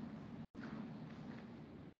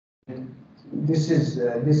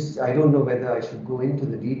 This I don't know whether I should go into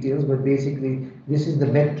the details, but basically this is the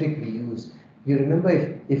metric we use. You remember,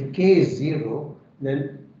 if k is 0,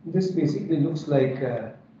 then this basically looks like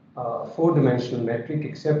a 4-dimensional metric,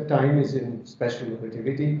 except time is in special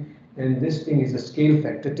relativity, and this thing is a scale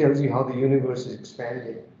factor, tells you how the universe is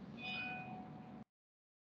expanding.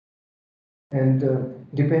 And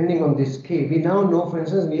depending on this k, we now know, for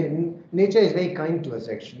instance, nature is very kind to us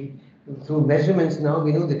actually. Through measurements now,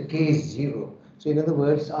 we know that k is 0. So in other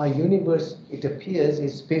words, our universe, it appears,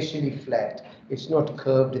 is spatially flat. It's not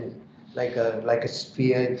curved in like a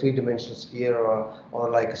sphere, 3-dimensional sphere, or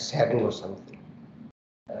like a saddle or something.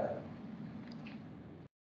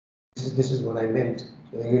 This is what I meant.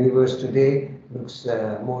 The universe today looks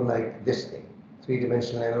more like this thing,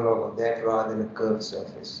 3-dimensional analog of that, rather than a curved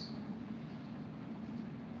surface.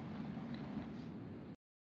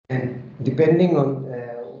 And depending on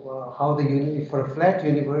how for a flat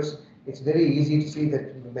universe, it's very easy to see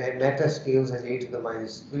that matter scales as a to the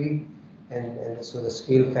minus 3, and so the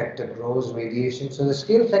scale factor grows, radiation. So the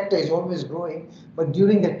scale factor is always growing, but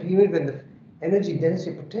during that period when the energy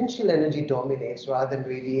density, potential energy dominates rather than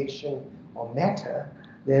radiation or matter,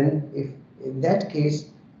 then if in that case,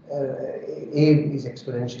 A is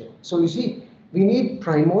exponential. So you see, we need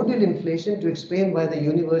primordial inflation to explain why the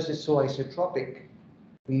universe is so isotropic.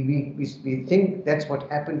 We think that's what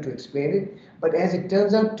happened to explain it, but as it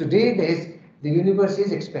turns out today, the universe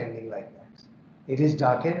is expanding like that. It is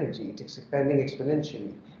dark energy, it is expanding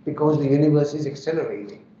exponentially because the universe is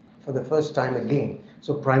accelerating for the first time again.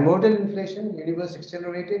 So primordial inflation, universe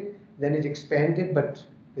accelerated, then it expanded, but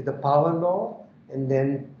with the power law, and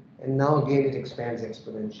now again it expands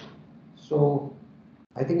exponentially. So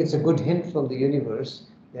I think it's a good hint from the universe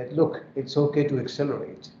that look, it's okay to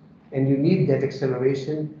accelerate. And you need that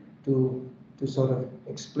acceleration to sort of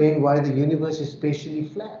explain why the universe is spatially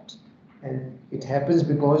flat. And it happens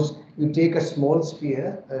because you take a small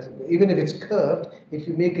sphere, even if it's curved, if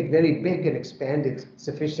you make it very big and expand it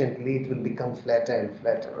sufficiently, it will become flatter and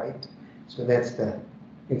flatter, right? So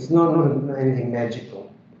it's not anything magical.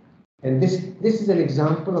 And this is an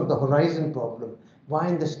example of the horizon problem. Why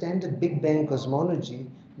in the standard Big Bang cosmology,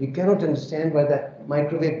 we cannot understand why the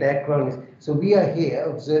microwave background is. So we are here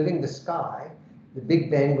observing the sky. The Big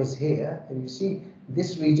Bang was here, and you see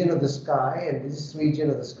this region of the sky and this region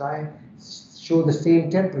of the sky show the same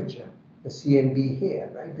temperature, the CMB here,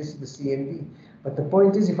 right? This is the CMB. But the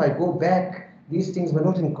point is, if I go back, these things were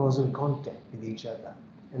not in causal contact with each other.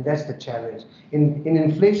 And that's the challenge. In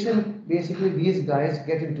inflation, basically these guys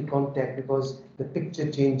get into contact because the picture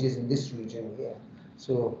changes in this region here.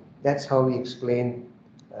 So that's how we explain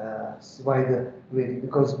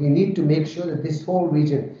because we need to make sure that this whole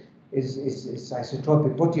region is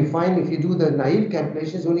isotropic. What you find if you do the naive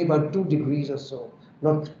calculation is only about 2 degrees or so,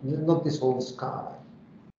 not this whole sky.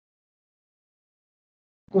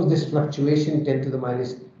 Of course, this fluctuation 10 to the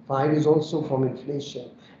minus 5 is also from inflation.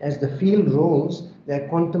 As the field rolls, there are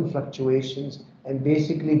quantum fluctuations, and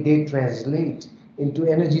basically they translate into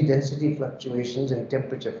energy density fluctuations and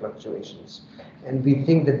temperature fluctuations. And we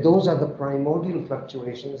think that those are the primordial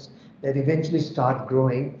fluctuations that eventually start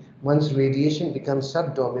growing once radiation becomes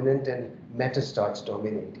subdominant and matter starts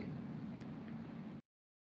dominating.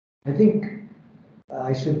 I think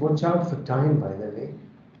I should watch out for time, by the way.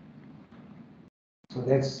 So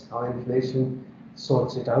that's how inflation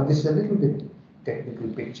sorts it out. This is a little bit technical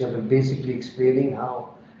picture, but basically explaining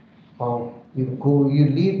how you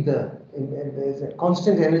leave the and there's a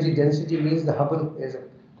constant energy density means the Hubble is a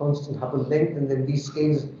constant Hubble length, and then these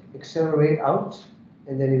scales accelerate out,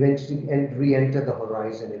 and then eventually re-enter the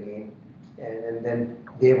horizon again, and then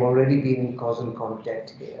they've already been in causal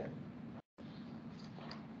contact here.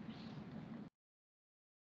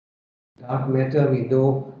 Dark matter, we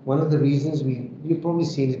know, one of the reasons you've probably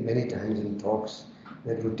seen it many times in talks,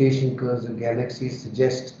 that rotation curves of galaxies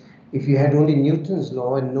suggest if you had only Newton's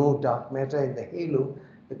law and no dark matter in the halo,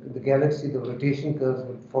 the galaxy, the rotation curves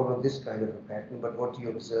would follow this kind of a pattern. But what you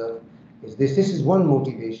observe is this. This is one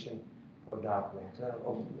motivation for dark matter,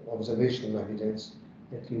 observational evidence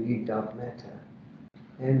that you need dark matter.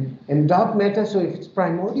 And dark matter, so if it's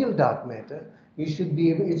primordial dark matter, you should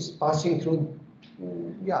be able, it's passing through,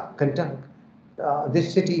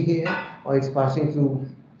 this city here, or it's passing through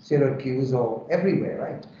Syracuse or everywhere,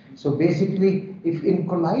 right? So basically, if in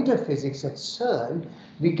collider physics at CERN,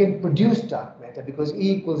 we can produce dark matter because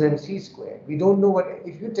E equals mc squared. We don't know what,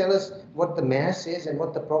 if you tell us what the mass is and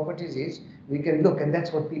what the properties is, we can look, and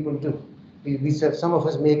that's what people do. Some of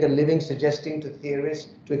us make a living suggesting to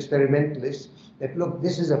theorists, to experimentalists, that look,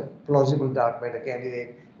 this is a plausible dark matter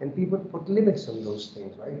candidate, and people put limits on those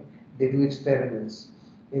things, right? They do experiments.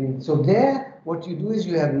 And so there, what you do is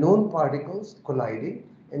you have known particles colliding,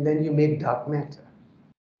 and then you make dark matter.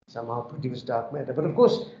 Somehow produce dark matter. But of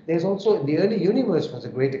course, there's also, the early universe was a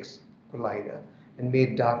great collider and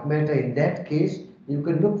made dark matter. In that case, you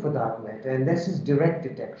can look for dark matter, and this is direct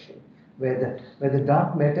detection, where the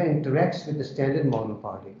dark matter interacts with the standard model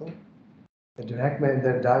particle. The dark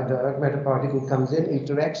matter particle comes in,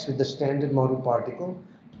 interacts with the standard model particle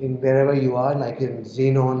in wherever you are, like in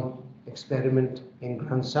xenon experiment in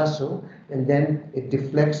Gran Sasso, and then it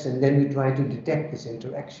deflects, and then we try to detect this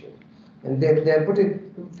interaction. And they're put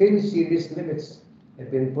in fairly serious limits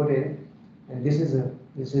have been put in, and this is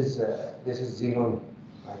xenon.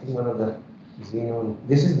 I think one of the xenon.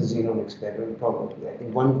 This is the xenon experiment, probably. I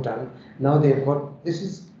think 1 ton. Now they've got, this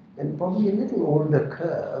is, and probably a little older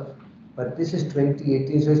curve, but this is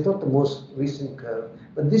 2018, so it's not the most recent curve.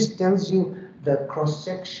 But this tells you the cross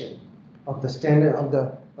section of the standard of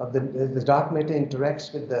the dark matter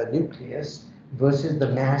interacts with the nucleus versus the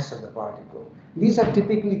mass of the particle. These are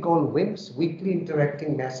typically called WIMPs, weakly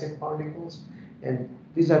interacting massive particles, and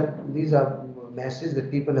these are masses that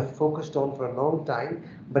people have focused on for a long time,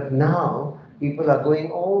 but now people are going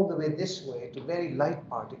all the way this way to very light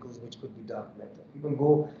particles, which could be dark matter. People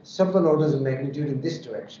go several orders of magnitude in this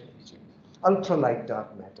direction, ultralight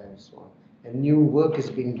dark matter and so on. And new work is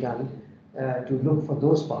being done to look for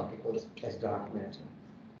those particles as dark matter.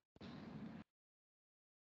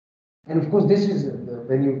 And of course, this is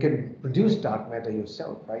when you can produce dark matter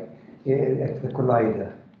yourself, right, at the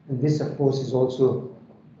collider. And this, of course, is also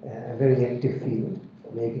a very active field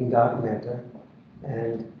for making dark matter.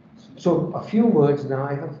 And so a few words now.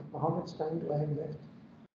 I have, how much time do I have left?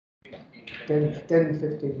 10,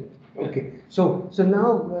 15. Okay. So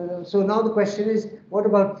now the question is, what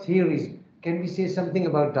about theories? Can we say something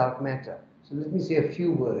about dark matter? So let me say a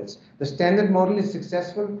few words. The standard model is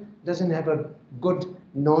successful, doesn't have a good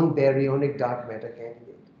non-baryonic dark matter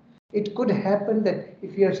candidate. It could happen that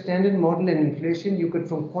if you have standard model and inflation, you could,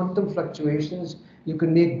 from quantum fluctuations, you could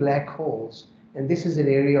make black holes. And this is an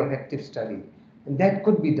area of active study. And that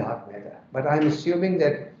could be dark matter. But I'm assuming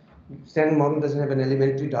that standard model doesn't have an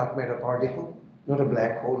elementary dark matter particle, not a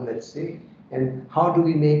black hole, let's say. And how do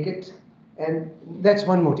we make it? And that's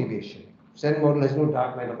one motivation. Standard model has no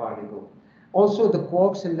dark matter particle. Also, the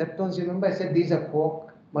quarks and leptons, you remember I said these are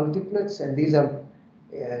quark multiplets and these are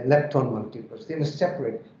lepton multiplets. They were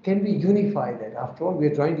separate. Can we unify that? After all, we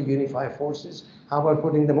are trying to unify forces. How about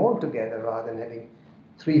putting them all together rather than having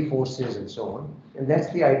 3 forces and so on? And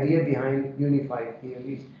that's the idea behind unified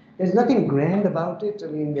theories. There's nothing grand about it. I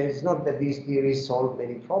mean, it's not that these theories solve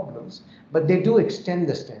many problems, but they do extend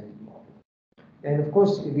the standard model. And of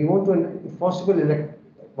course, if we want to, if possible,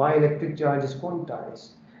 why electric charge is quantized.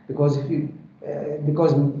 Because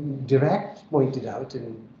because Dirac pointed out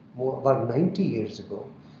about 90 years ago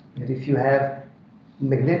that if you have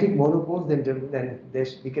magnetic monopoles, then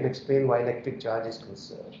we can explain why electric charge is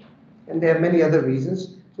conserved. And there are many other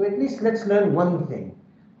reasons. So at least let's learn one thing.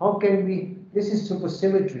 How can we, this is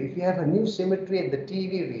supersymmetry. If you have a new symmetry at the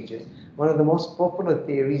TV region, one of the most popular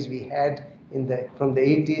theories we had from the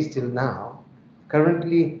 80s till now,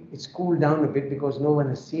 currently, it's cooled down a bit because no one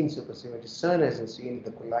has seen supersymmetry. CERN hasn't seen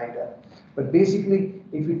the collider. But basically,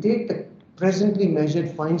 if you take the presently measured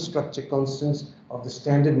fine structure constants of the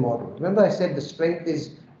standard model, remember I said the strength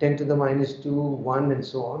is 10 to the minus 2, 1, and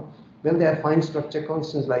so on. Well, there are fine structure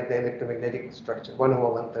constants like the electromagnetic structure,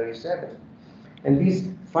 1/137. And these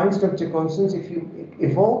fine structure constants, if you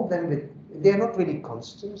evolve them with, they are not really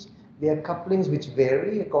constants. They are couplings which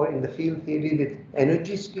vary according in the field theory with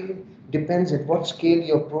energy scale. Depends at what scale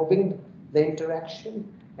you're probing the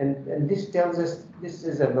interaction. And this tells us, this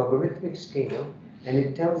is a logarithmic scale, and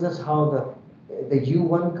it tells us how the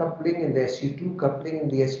U1 coupling and the SU2 coupling and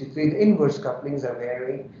the SU3, the inverse couplings are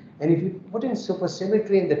varying. And if you put in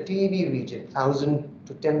supersymmetry in the TeV region, 1000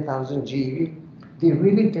 to 10,000 GeV, they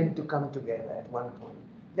really tend to come together at one point.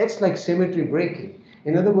 That's like symmetry breaking.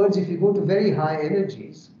 In other words, if you go to very high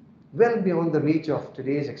energies, well beyond the reach of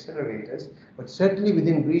today's accelerators, but certainly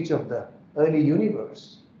within reach of the early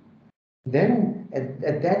universe, then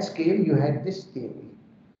at that scale you had this theory.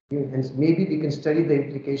 And maybe we can study the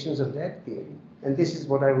implications of that theory. And this is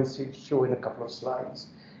what I will show in a couple of slides.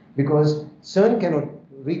 Because CERN cannot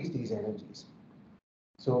reach these energies.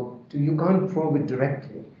 So you can't probe it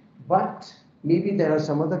directly. But maybe there are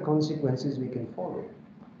some other consequences we can follow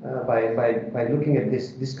by looking at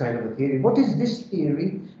this kind of a theory. What is this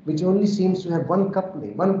theory which only seems to have one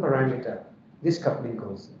coupling, one parameter, this coupling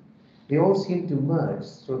constant? They all seem to merge.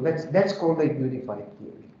 So that's called a unified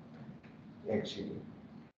theory, actually.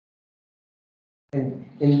 And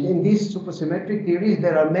in these supersymmetric theories,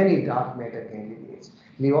 there are many dark matter candidates.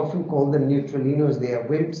 We often call them neutralinos. They are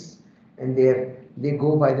WIMPs, and they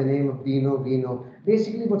go by the name of Vino.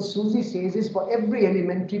 Basically, what Susie says is for every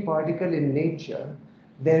elementary particle in nature,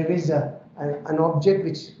 there is an object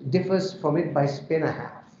which differs from it by spin a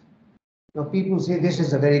half. Now, people say this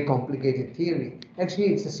is a very complicated theory.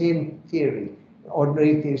 Actually, it's the same theory,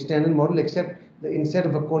 ordinary theory, standard model, except instead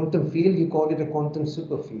of a quantum field, you call it a quantum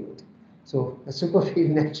superfield. So a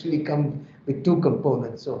superfield naturally comes with two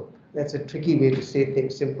components. So that's a tricky way to say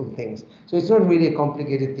things, simple things. So it's not really a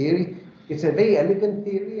complicated theory. It's a very elegant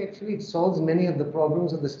theory, actually. It solves many of the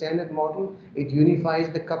problems of the standard model. It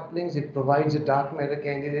unifies the couplings. It provides a dark matter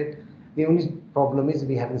candidate. The only problem is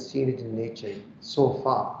we haven't seen it in nature so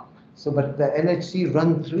far. So, but the LHC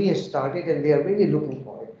run 3 has started, and they are really looking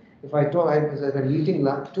for it. If I was at a meeting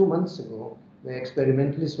 2 months ago, the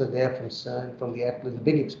experimentalists were there from CERN, from the Atlas,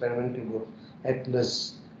 big experimental group,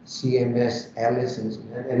 Atlas, CMS, Alice, and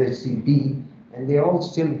LHC-B, and they're all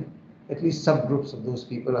still, at least subgroups of those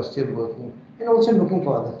people are still working, and also looking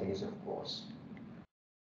for other things, of course.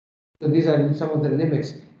 So these are some of the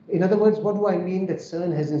limits. In other words, what do I mean that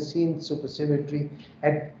CERN hasn't seen supersymmetry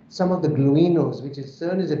at some of the gluinos, which is,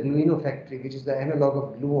 CERN is a gluino factory, which is the analog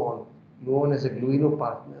of gluon. Gluon is a gluino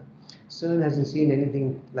partner. CERN hasn't seen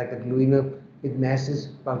anything like a gluino with masses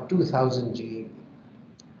about 2000 GeV.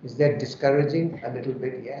 Is that discouraging? A little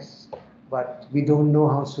bit, yes. But we don't know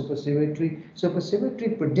how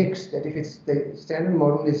supersymmetry predicts that if it's the standard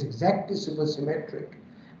model is exactly supersymmetric,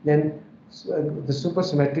 then the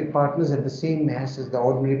supersymmetric partners have the same mass as the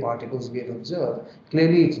ordinary particles we have observed.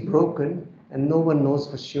 Clearly it's broken, and no one knows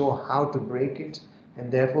for sure how to break it,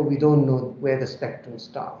 and therefore we don't know where the spectrum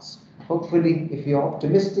starts. Hopefully, if you're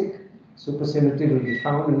optimistic, supersymmetry will be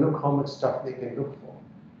found, and look how much stuff they can look for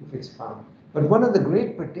if it's found. But one of the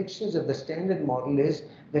great predictions of the standard model is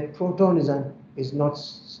that proton is not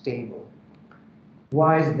stable.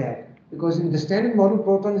 Why is that? Because in the standard model,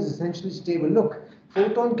 proton is essentially stable. Look,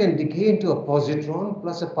 photon can decay into a positron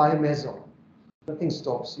plus a pi meson. Nothing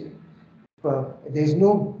stops you. There's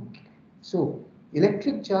no, so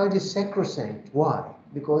electric charge is sacrosanct. Why?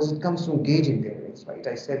 Because it comes from gauge invariance, right?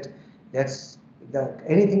 I said that's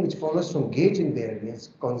anything which follows from gauge invariance,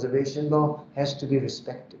 conservation law, has to be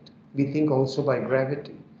respected. We think also by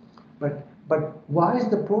gravity. But why is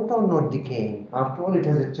the proton not decaying? After all, it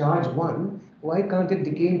has a charge 1. Why can't it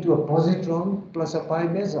decay into a positron plus a pi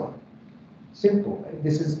meson? Simple, right?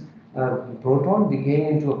 This is a proton decaying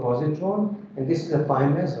into a positron, and this is a pi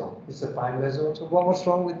meson. This is a pi meson. So what's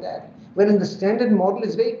wrong with that? Well, in the standard model,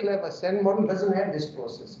 it's very clever. Standard model doesn't have this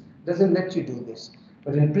process, doesn't let you do this.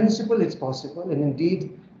 But in principle, it's possible, and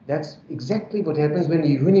indeed, that's exactly what happens when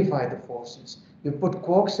you unify the forces. You put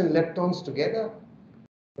quarks and leptons together,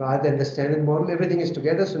 rather than the standard model, everything is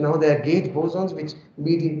together. So now there are gauge bosons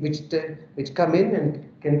which come in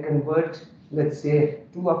and can convert, let's say,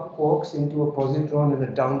 2 up quarks into a positron and a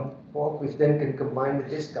down quark, which then can combine with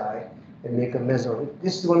this guy and make a meson.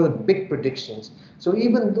 This is one of the big predictions. So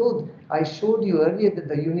even though I showed you earlier that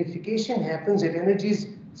the unification happens at energies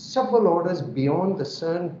several orders beyond the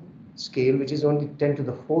CERN scale, which is only 10 to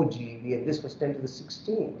the 4 GeV, and this was 10 to the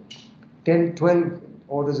 16, 10, 12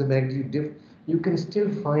 orders of magnitude difference, you can still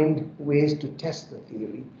find ways to test the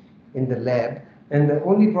theory in the lab. And the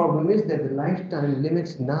only problem is that the lifetime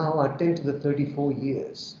limits now are 10 to the 34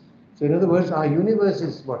 years. So in other words, our universe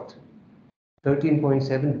is what?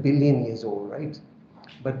 13.7 billion years old, right?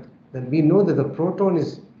 But then we know that the proton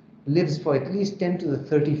lives for at least 10 to the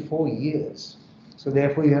 34 years. So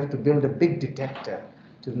therefore you have to build a big detector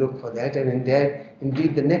to look for that, and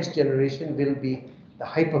indeed the next generation will be the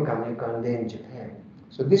hyperkamikande in Japan.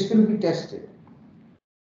 So this will be tested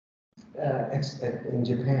in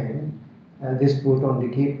Japan, this proton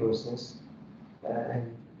decay process.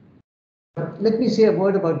 But let me say a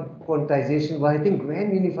word about quantization, why I think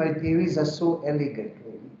grand unified theories are so elegant,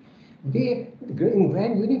 really. In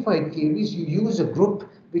grand unified theories, you use a group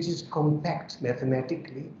which is compact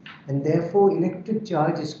mathematically, and therefore electric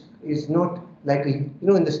charge is not like in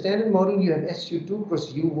the standard model you have SU2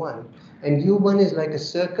 cross U1, and U1 is like a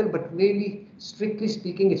circle, but really, strictly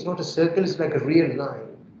speaking, it's not a circle, it's like a real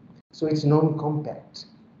line. So it's non-compact.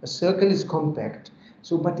 A circle is compact.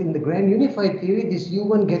 So, but in the grand unified theory, this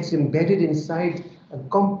U1 gets embedded inside a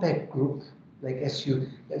compact group, like SU.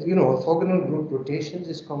 As you know, orthogonal group rotations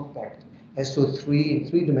is compact. SO3 in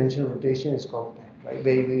three-dimensional rotation is compact, right?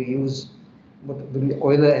 Where we use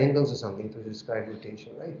Euler angles or something to describe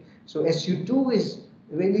rotation, right? So SU2 is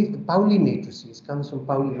really the Pauli matrices, comes from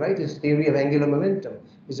Pauli, right? His theory of angular momentum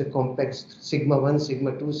is a compact sigma 1,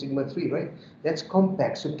 sigma 2, sigma 3, right? That's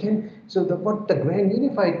compact. So what the grand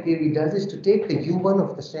unified theory does is to take the U1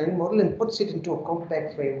 of the standard model and puts it into a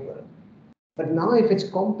compact framework. But now if it's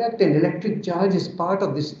compact and electric charge is part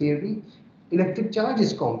of this theory, electric charge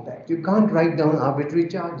is compact. You can't write down arbitrary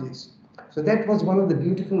charges. So that was one of the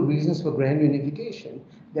beautiful reasons for grand unification,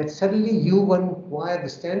 that suddenly U1 via the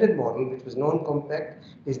standard model, which was non-compact,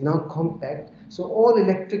 is now compact. So all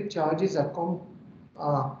electric charges are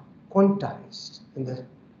quantized.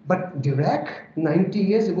 But Dirac, 90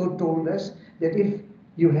 years ago, told us that if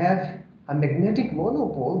you have a magnetic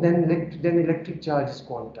monopole, then electric charge is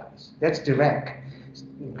quantized. That's Dirac.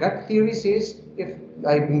 Gut theory says if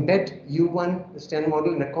I embed U1, the standard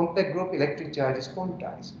model, in a compact group, electric charge is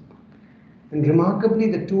quantized. And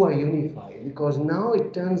remarkably, the two are unified, because now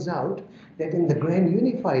it turns out that in the grand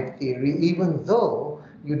unified theory, even though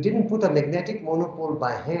you didn't put a magnetic monopole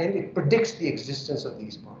by hand, it predicts the existence of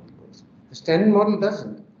these particles. The standard model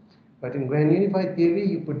doesn't. But in grand unified theory,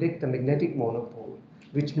 you predict the magnetic monopole,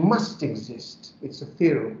 which must exist. It's a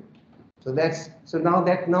theorem. So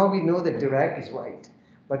now we know that Dirac is right,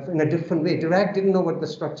 but in a different way. Dirac didn't know what the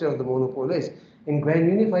structure of the monopole is. In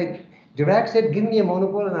grand unified, Dirac said, give me a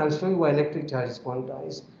monopole and I'll show you why electric charge is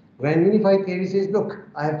quantized. Grand unified theory says, look,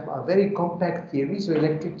 I have a very compact theory, so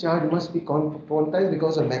electric charge must be quantized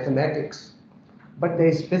because of mathematics. But there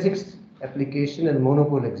is physics application and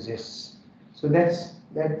monopole exists. So that's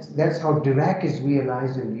how Dirac is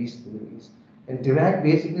realized in these theories. And Dirac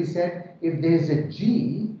basically said, if there's a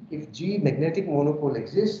G, if G magnetic monopole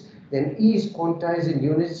exists, then E is quantized in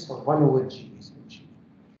units of 1 over G, essentially.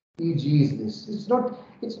 EG is this. It's not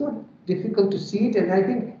difficult to see it, and I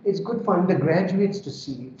think it's good for undergraduates to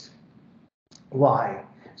see it. Why?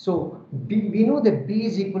 So we know that B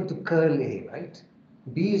is equal to curl A, right?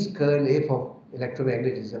 B is curl A for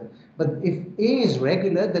electromagnetism. But if A is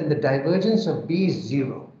regular, then the divergence of B is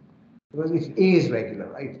 0. Because if A is regular,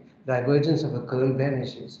 right, divergence of a curl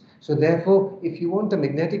vanishes. So therefore, if you want a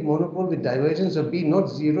magnetic monopole with divergence of B not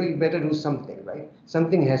 0, you better do something, right?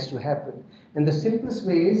 Something has to happen. And the simplest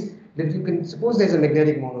way is that you can, suppose there's a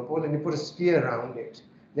magnetic monopole and you put a sphere around it.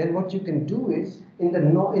 Then what you can do is, in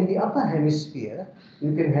the upper hemisphere,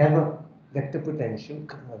 you can have a vector potential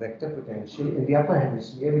in the upper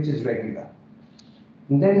hemisphere, which is regular.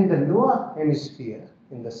 And then in the lower hemisphere,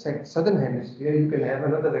 in the southern hemisphere, you can have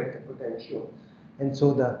another vector potential. And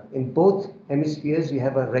so in both hemispheres, you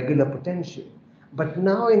have a regular potential. But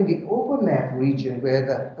now in the overlap region,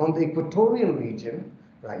 on the equatorial region,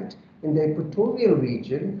 right, in the equatorial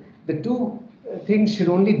region, the two things should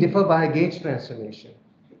only differ by a gauge transformation.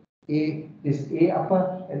 This A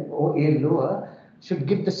upper and A lower should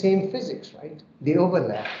give the same physics, right? They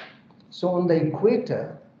overlap. So on the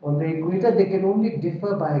equator, they can only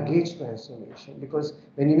differ by a gauge transformation, because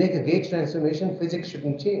when you make a gauge transformation, physics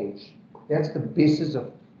shouldn't change. That's the basis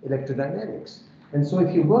of electrodynamics. And so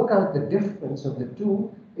if you work out the difference of the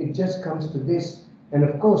two, it just comes to this. And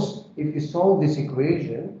of course, if you solve this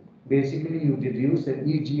equation, basically you deduce that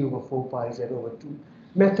Eg over 4 pi z over 2.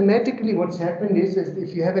 Mathematically, what's happened is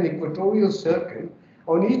if you have an equatorial circle,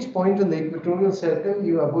 on each point on the equatorial circle,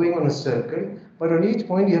 you are going on a circle, but on each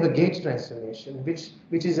point you have a gauge transformation, which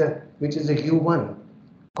is a U1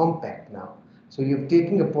 compact now. So you're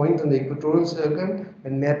taking a point on the equatorial circle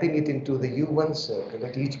and mapping it into the U1 circle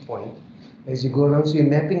at each point as you go around. So you're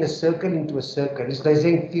mapping a circle into a circle. It's like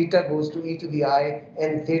saying theta goes to e to the I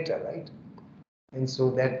n theta, right? And so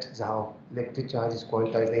that is how electric charge is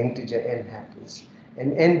quantized. The integer n happens.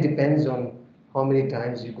 And n depends on how many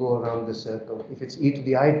times you go around the circle. If it's e to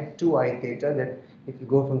the I 2I theta, then if you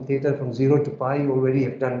go from theta from 0 to pi, you already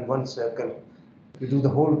have done one circle. If you do the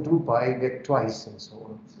whole 2 pi, you get twice and so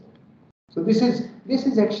on. So this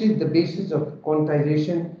is actually the basis of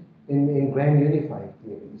quantization in grand unified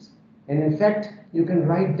theories. And in fact, you can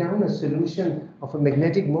write down a solution of a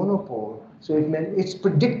magnetic monopole. So it's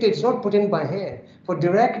predicted, it's not put in by hand. For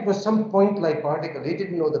Dirac, it was some point-like particle. He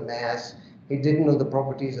didn't know the mass, he didn't know the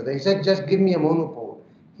properties of it. He said, just give me a monopole.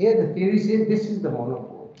 Here the theory says this is the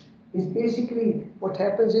monopole. It's basically, what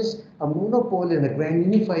happens is, a monopole in a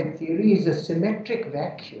grand unified theory is a symmetric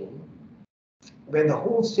vacuum where the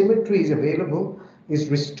whole symmetry is available, is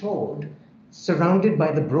restored, surrounded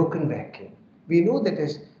by the broken vacuum. We know that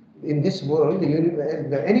as in this world,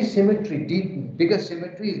 any symmetry, deep, bigger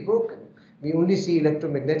symmetry is broken. We only see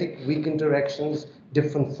electromagnetic weak interactions,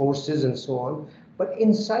 different forces, and so on. But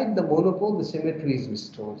inside the monopole, the symmetry is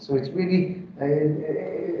restored. So it's really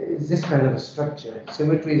it's this kind of a structure.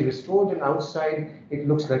 Symmetry is restored, and outside it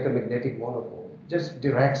looks like a magnetic monopole, just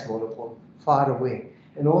Dirac's monopole, far away.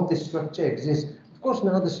 And all this structure exists. Of course,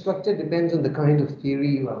 now the structure depends on the kind of theory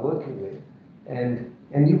you are working with.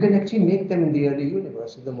 And you can actually make them in the early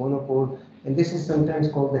universe, the monopole. And this is sometimes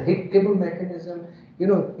called the Higgs-Kibble mechanism. You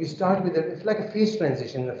know, you start with it's like a phase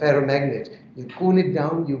transition in a ferromagnet. You cool it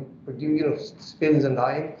down, you produce, spins and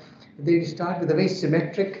ion. Then you start with a very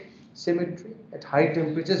symmetric symmetry. At high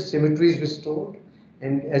temperatures, symmetry is restored.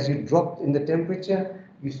 And as you drop in the temperature,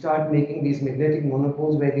 you start making these magnetic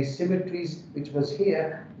monopoles where these symmetries, which was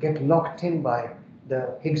here, get locked in by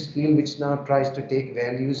the Higgs field, which now tries to take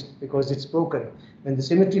values because it's broken. When the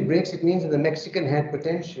symmetry breaks, it means that the Mexican hat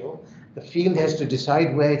potential, the field has to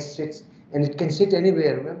decide where it sits, and it can sit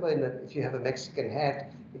anywhere. Remember, if you have a Mexican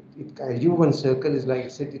hat, a U1 circle is like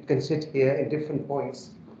it can sit here in different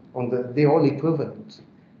points they're all equivalent,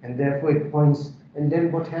 and therefore it points. And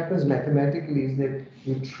then what happens mathematically is that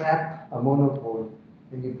you trap a monopole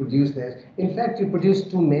and you produce that. In fact, you produce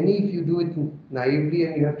too many if you do it naively,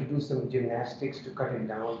 and you have to do some gymnastics to cut it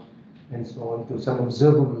down and so on to some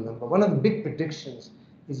observable number. One of the big predictions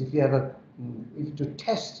is if you have if to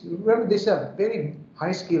test, remember these are very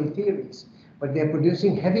high scale theories, but they're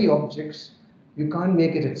producing heavy objects. You can't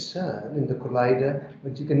make it at CERN in the collider,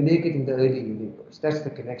 but you can make it in the early universe. That's the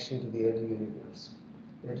connection to the early universe.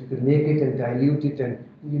 That you can make it and dilute it, and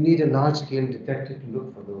you need a large scale detector to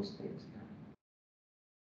look for those things.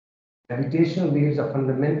 Gravitational waves are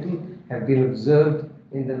fundamental, have been observed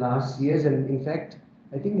in the last years, and in fact,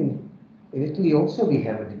 I think in Italy also we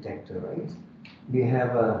have a detector, right? We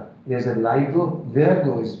have there's a LIGO.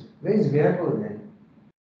 Virgo is, where is Virgo then?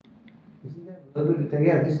 Isn't that Virgo detector?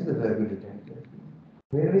 Yeah, this is the Virgo detector.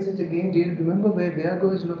 Where is it again? Do you remember where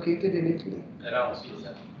Virgo is located in Italy? Around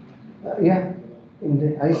Pisa. Yeah, in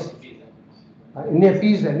the ice. Near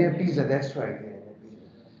Pisa, that's right.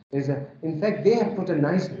 Yeah. In fact, they have put a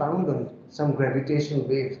nice bound on some gravitational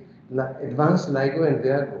waves, advanced LIGO and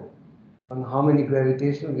Virgo, on how many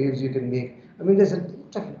gravitational waves you can make. I mean, there's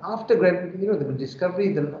after gravity, the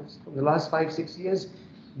discovery the last 5-6 years,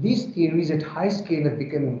 these theories at high scale have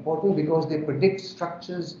become important because they predict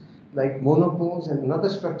structures like monopoles, and another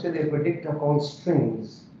structure they predict are called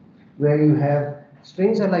strings, where you have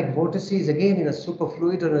strings are like vortices again in a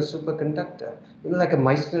superfluid or a superconductor. Like a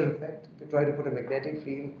Meissner effect. If you try to put a magnetic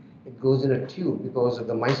field, it goes in a tube because of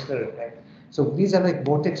the Meissner effect. So these are like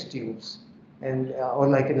vortex tubes, and or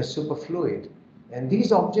like in a superfluid. And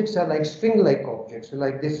these objects are like string-like objects. So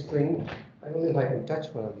like this string, I don't know if I can touch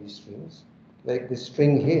one of these strings, like this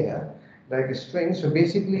string here, like a string. So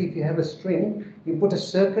basically, if you have a string, you put a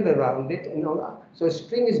circle around it, and so a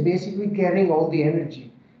string is basically carrying all the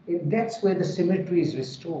energy. And that's where the symmetry is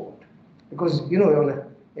restored, because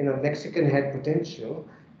in a Mexican head potential,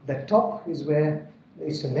 the top is where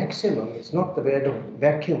it's a maximum. It's not where the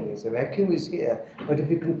vacuum is. The vacuum is here. But if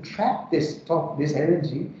you can trap this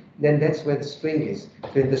energy, then that's where the string is.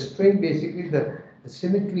 So in the string, basically, the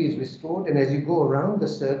symmetry is restored, and as you go around the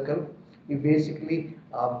circle, you basically,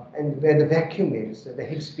 and where the vacuum is, the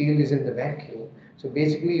Higgs field is in the vacuum. So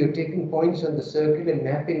basically, you're taking points on the circle and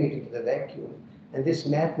mapping it into the vacuum. And this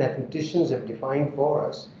map mathematicians have defined for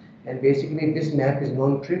us. And basically, if this map is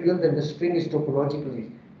non-trivial, then the string is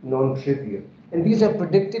topologically non-trivial. And these are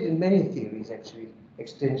predicted in many theories, actually,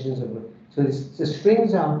 extensions of it. So the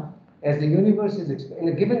strings are, as the universe is, in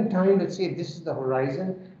a given time, let's say this is the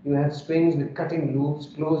horizon, you have strings with cutting loops,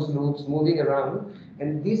 closed loops, moving around.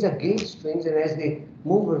 And these are gauge strings, and as they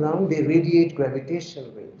move around, they radiate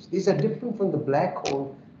gravitational waves. These are different from the black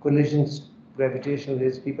hole collisions gravitational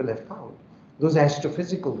waves people have found. Those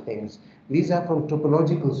astrophysical things. These are from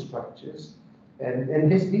topological structures.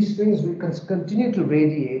 And these strings will continue to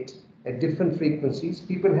radiate at different frequencies.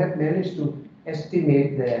 People have managed to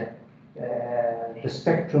estimate the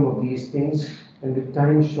spectrum of these things, and with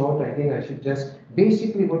time short, I think I should just,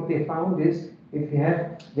 basically what they found is, if you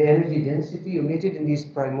have the energy density emitted in these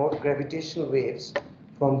primordial gravitational waves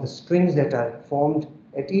from the strings that are formed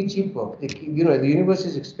at each epoch, the universe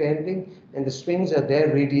is expanding and the strings are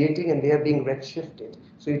there radiating and they are being redshifted.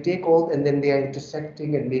 So you take all, and then they are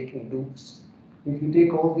intersecting and making loops. If you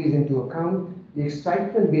take all these into account, the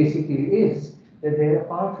excitement basically is that there,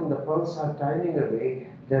 apart from the pulsar timing array,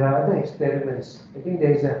 there are other experiments. I think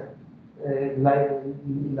there's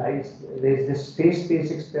there's the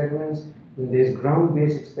space-based experiments, and there's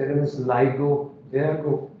ground-based experiments, LIGO,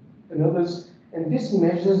 Virgo, and others. And this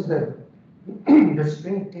measures the the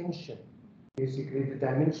string tension, basically the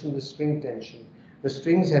dimension of the string tension. The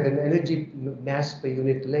strings have an energy mass per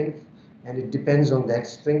unit length, and it depends on that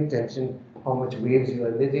string tension, how much waves you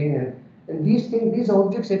are emitting, and these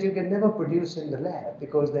objects that you can never produce in the lab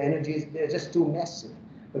because the energies, they're just too massive.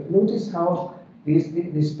 But notice how these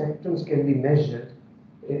spectrums can be measured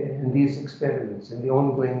in these experiments, in the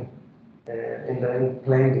ongoing, in the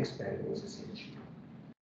planned experiments, essentially.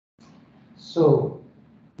 So,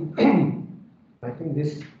 I think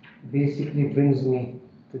this basically brings me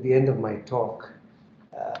to the end of my talk.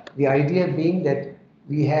 The idea being that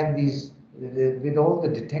we have these, with all the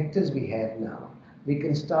detectors we have now, we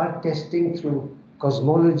can start testing through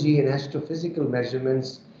cosmology and astrophysical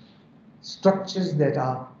measurements structures that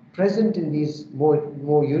are present in these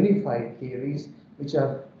more unified theories, which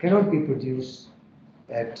cannot be produced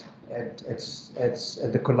at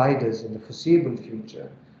the colliders in the foreseeable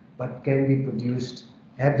future, but can be produced,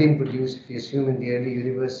 have been produced, if you assume in the early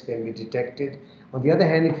universe, can be detected. On the other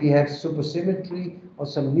hand, if you have supersymmetry or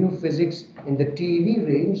some new physics in the TeV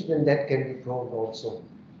range, then that can be probed also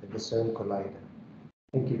at the CERN collider.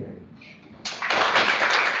 Thank you very much.